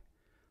way.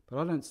 But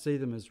I don't see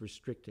them as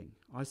restricting.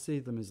 I see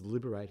them as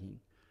liberating.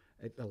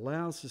 It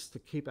allows us to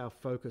keep our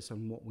focus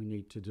on what we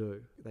need to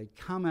do. They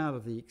come out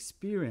of the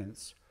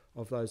experience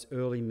of those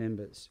early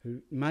members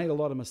who made a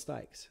lot of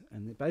mistakes.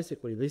 And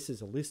basically this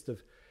is a list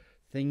of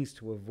things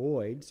to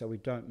avoid so we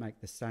don't make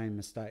the same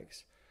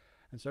mistakes.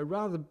 And so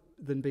rather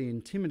than be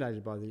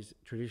intimidated by these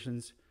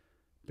traditions,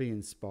 be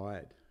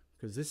inspired,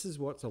 because this is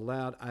what's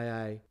allowed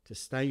AA to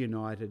stay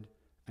united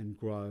and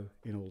grow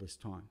in all this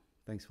time.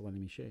 Thanks for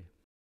letting me share.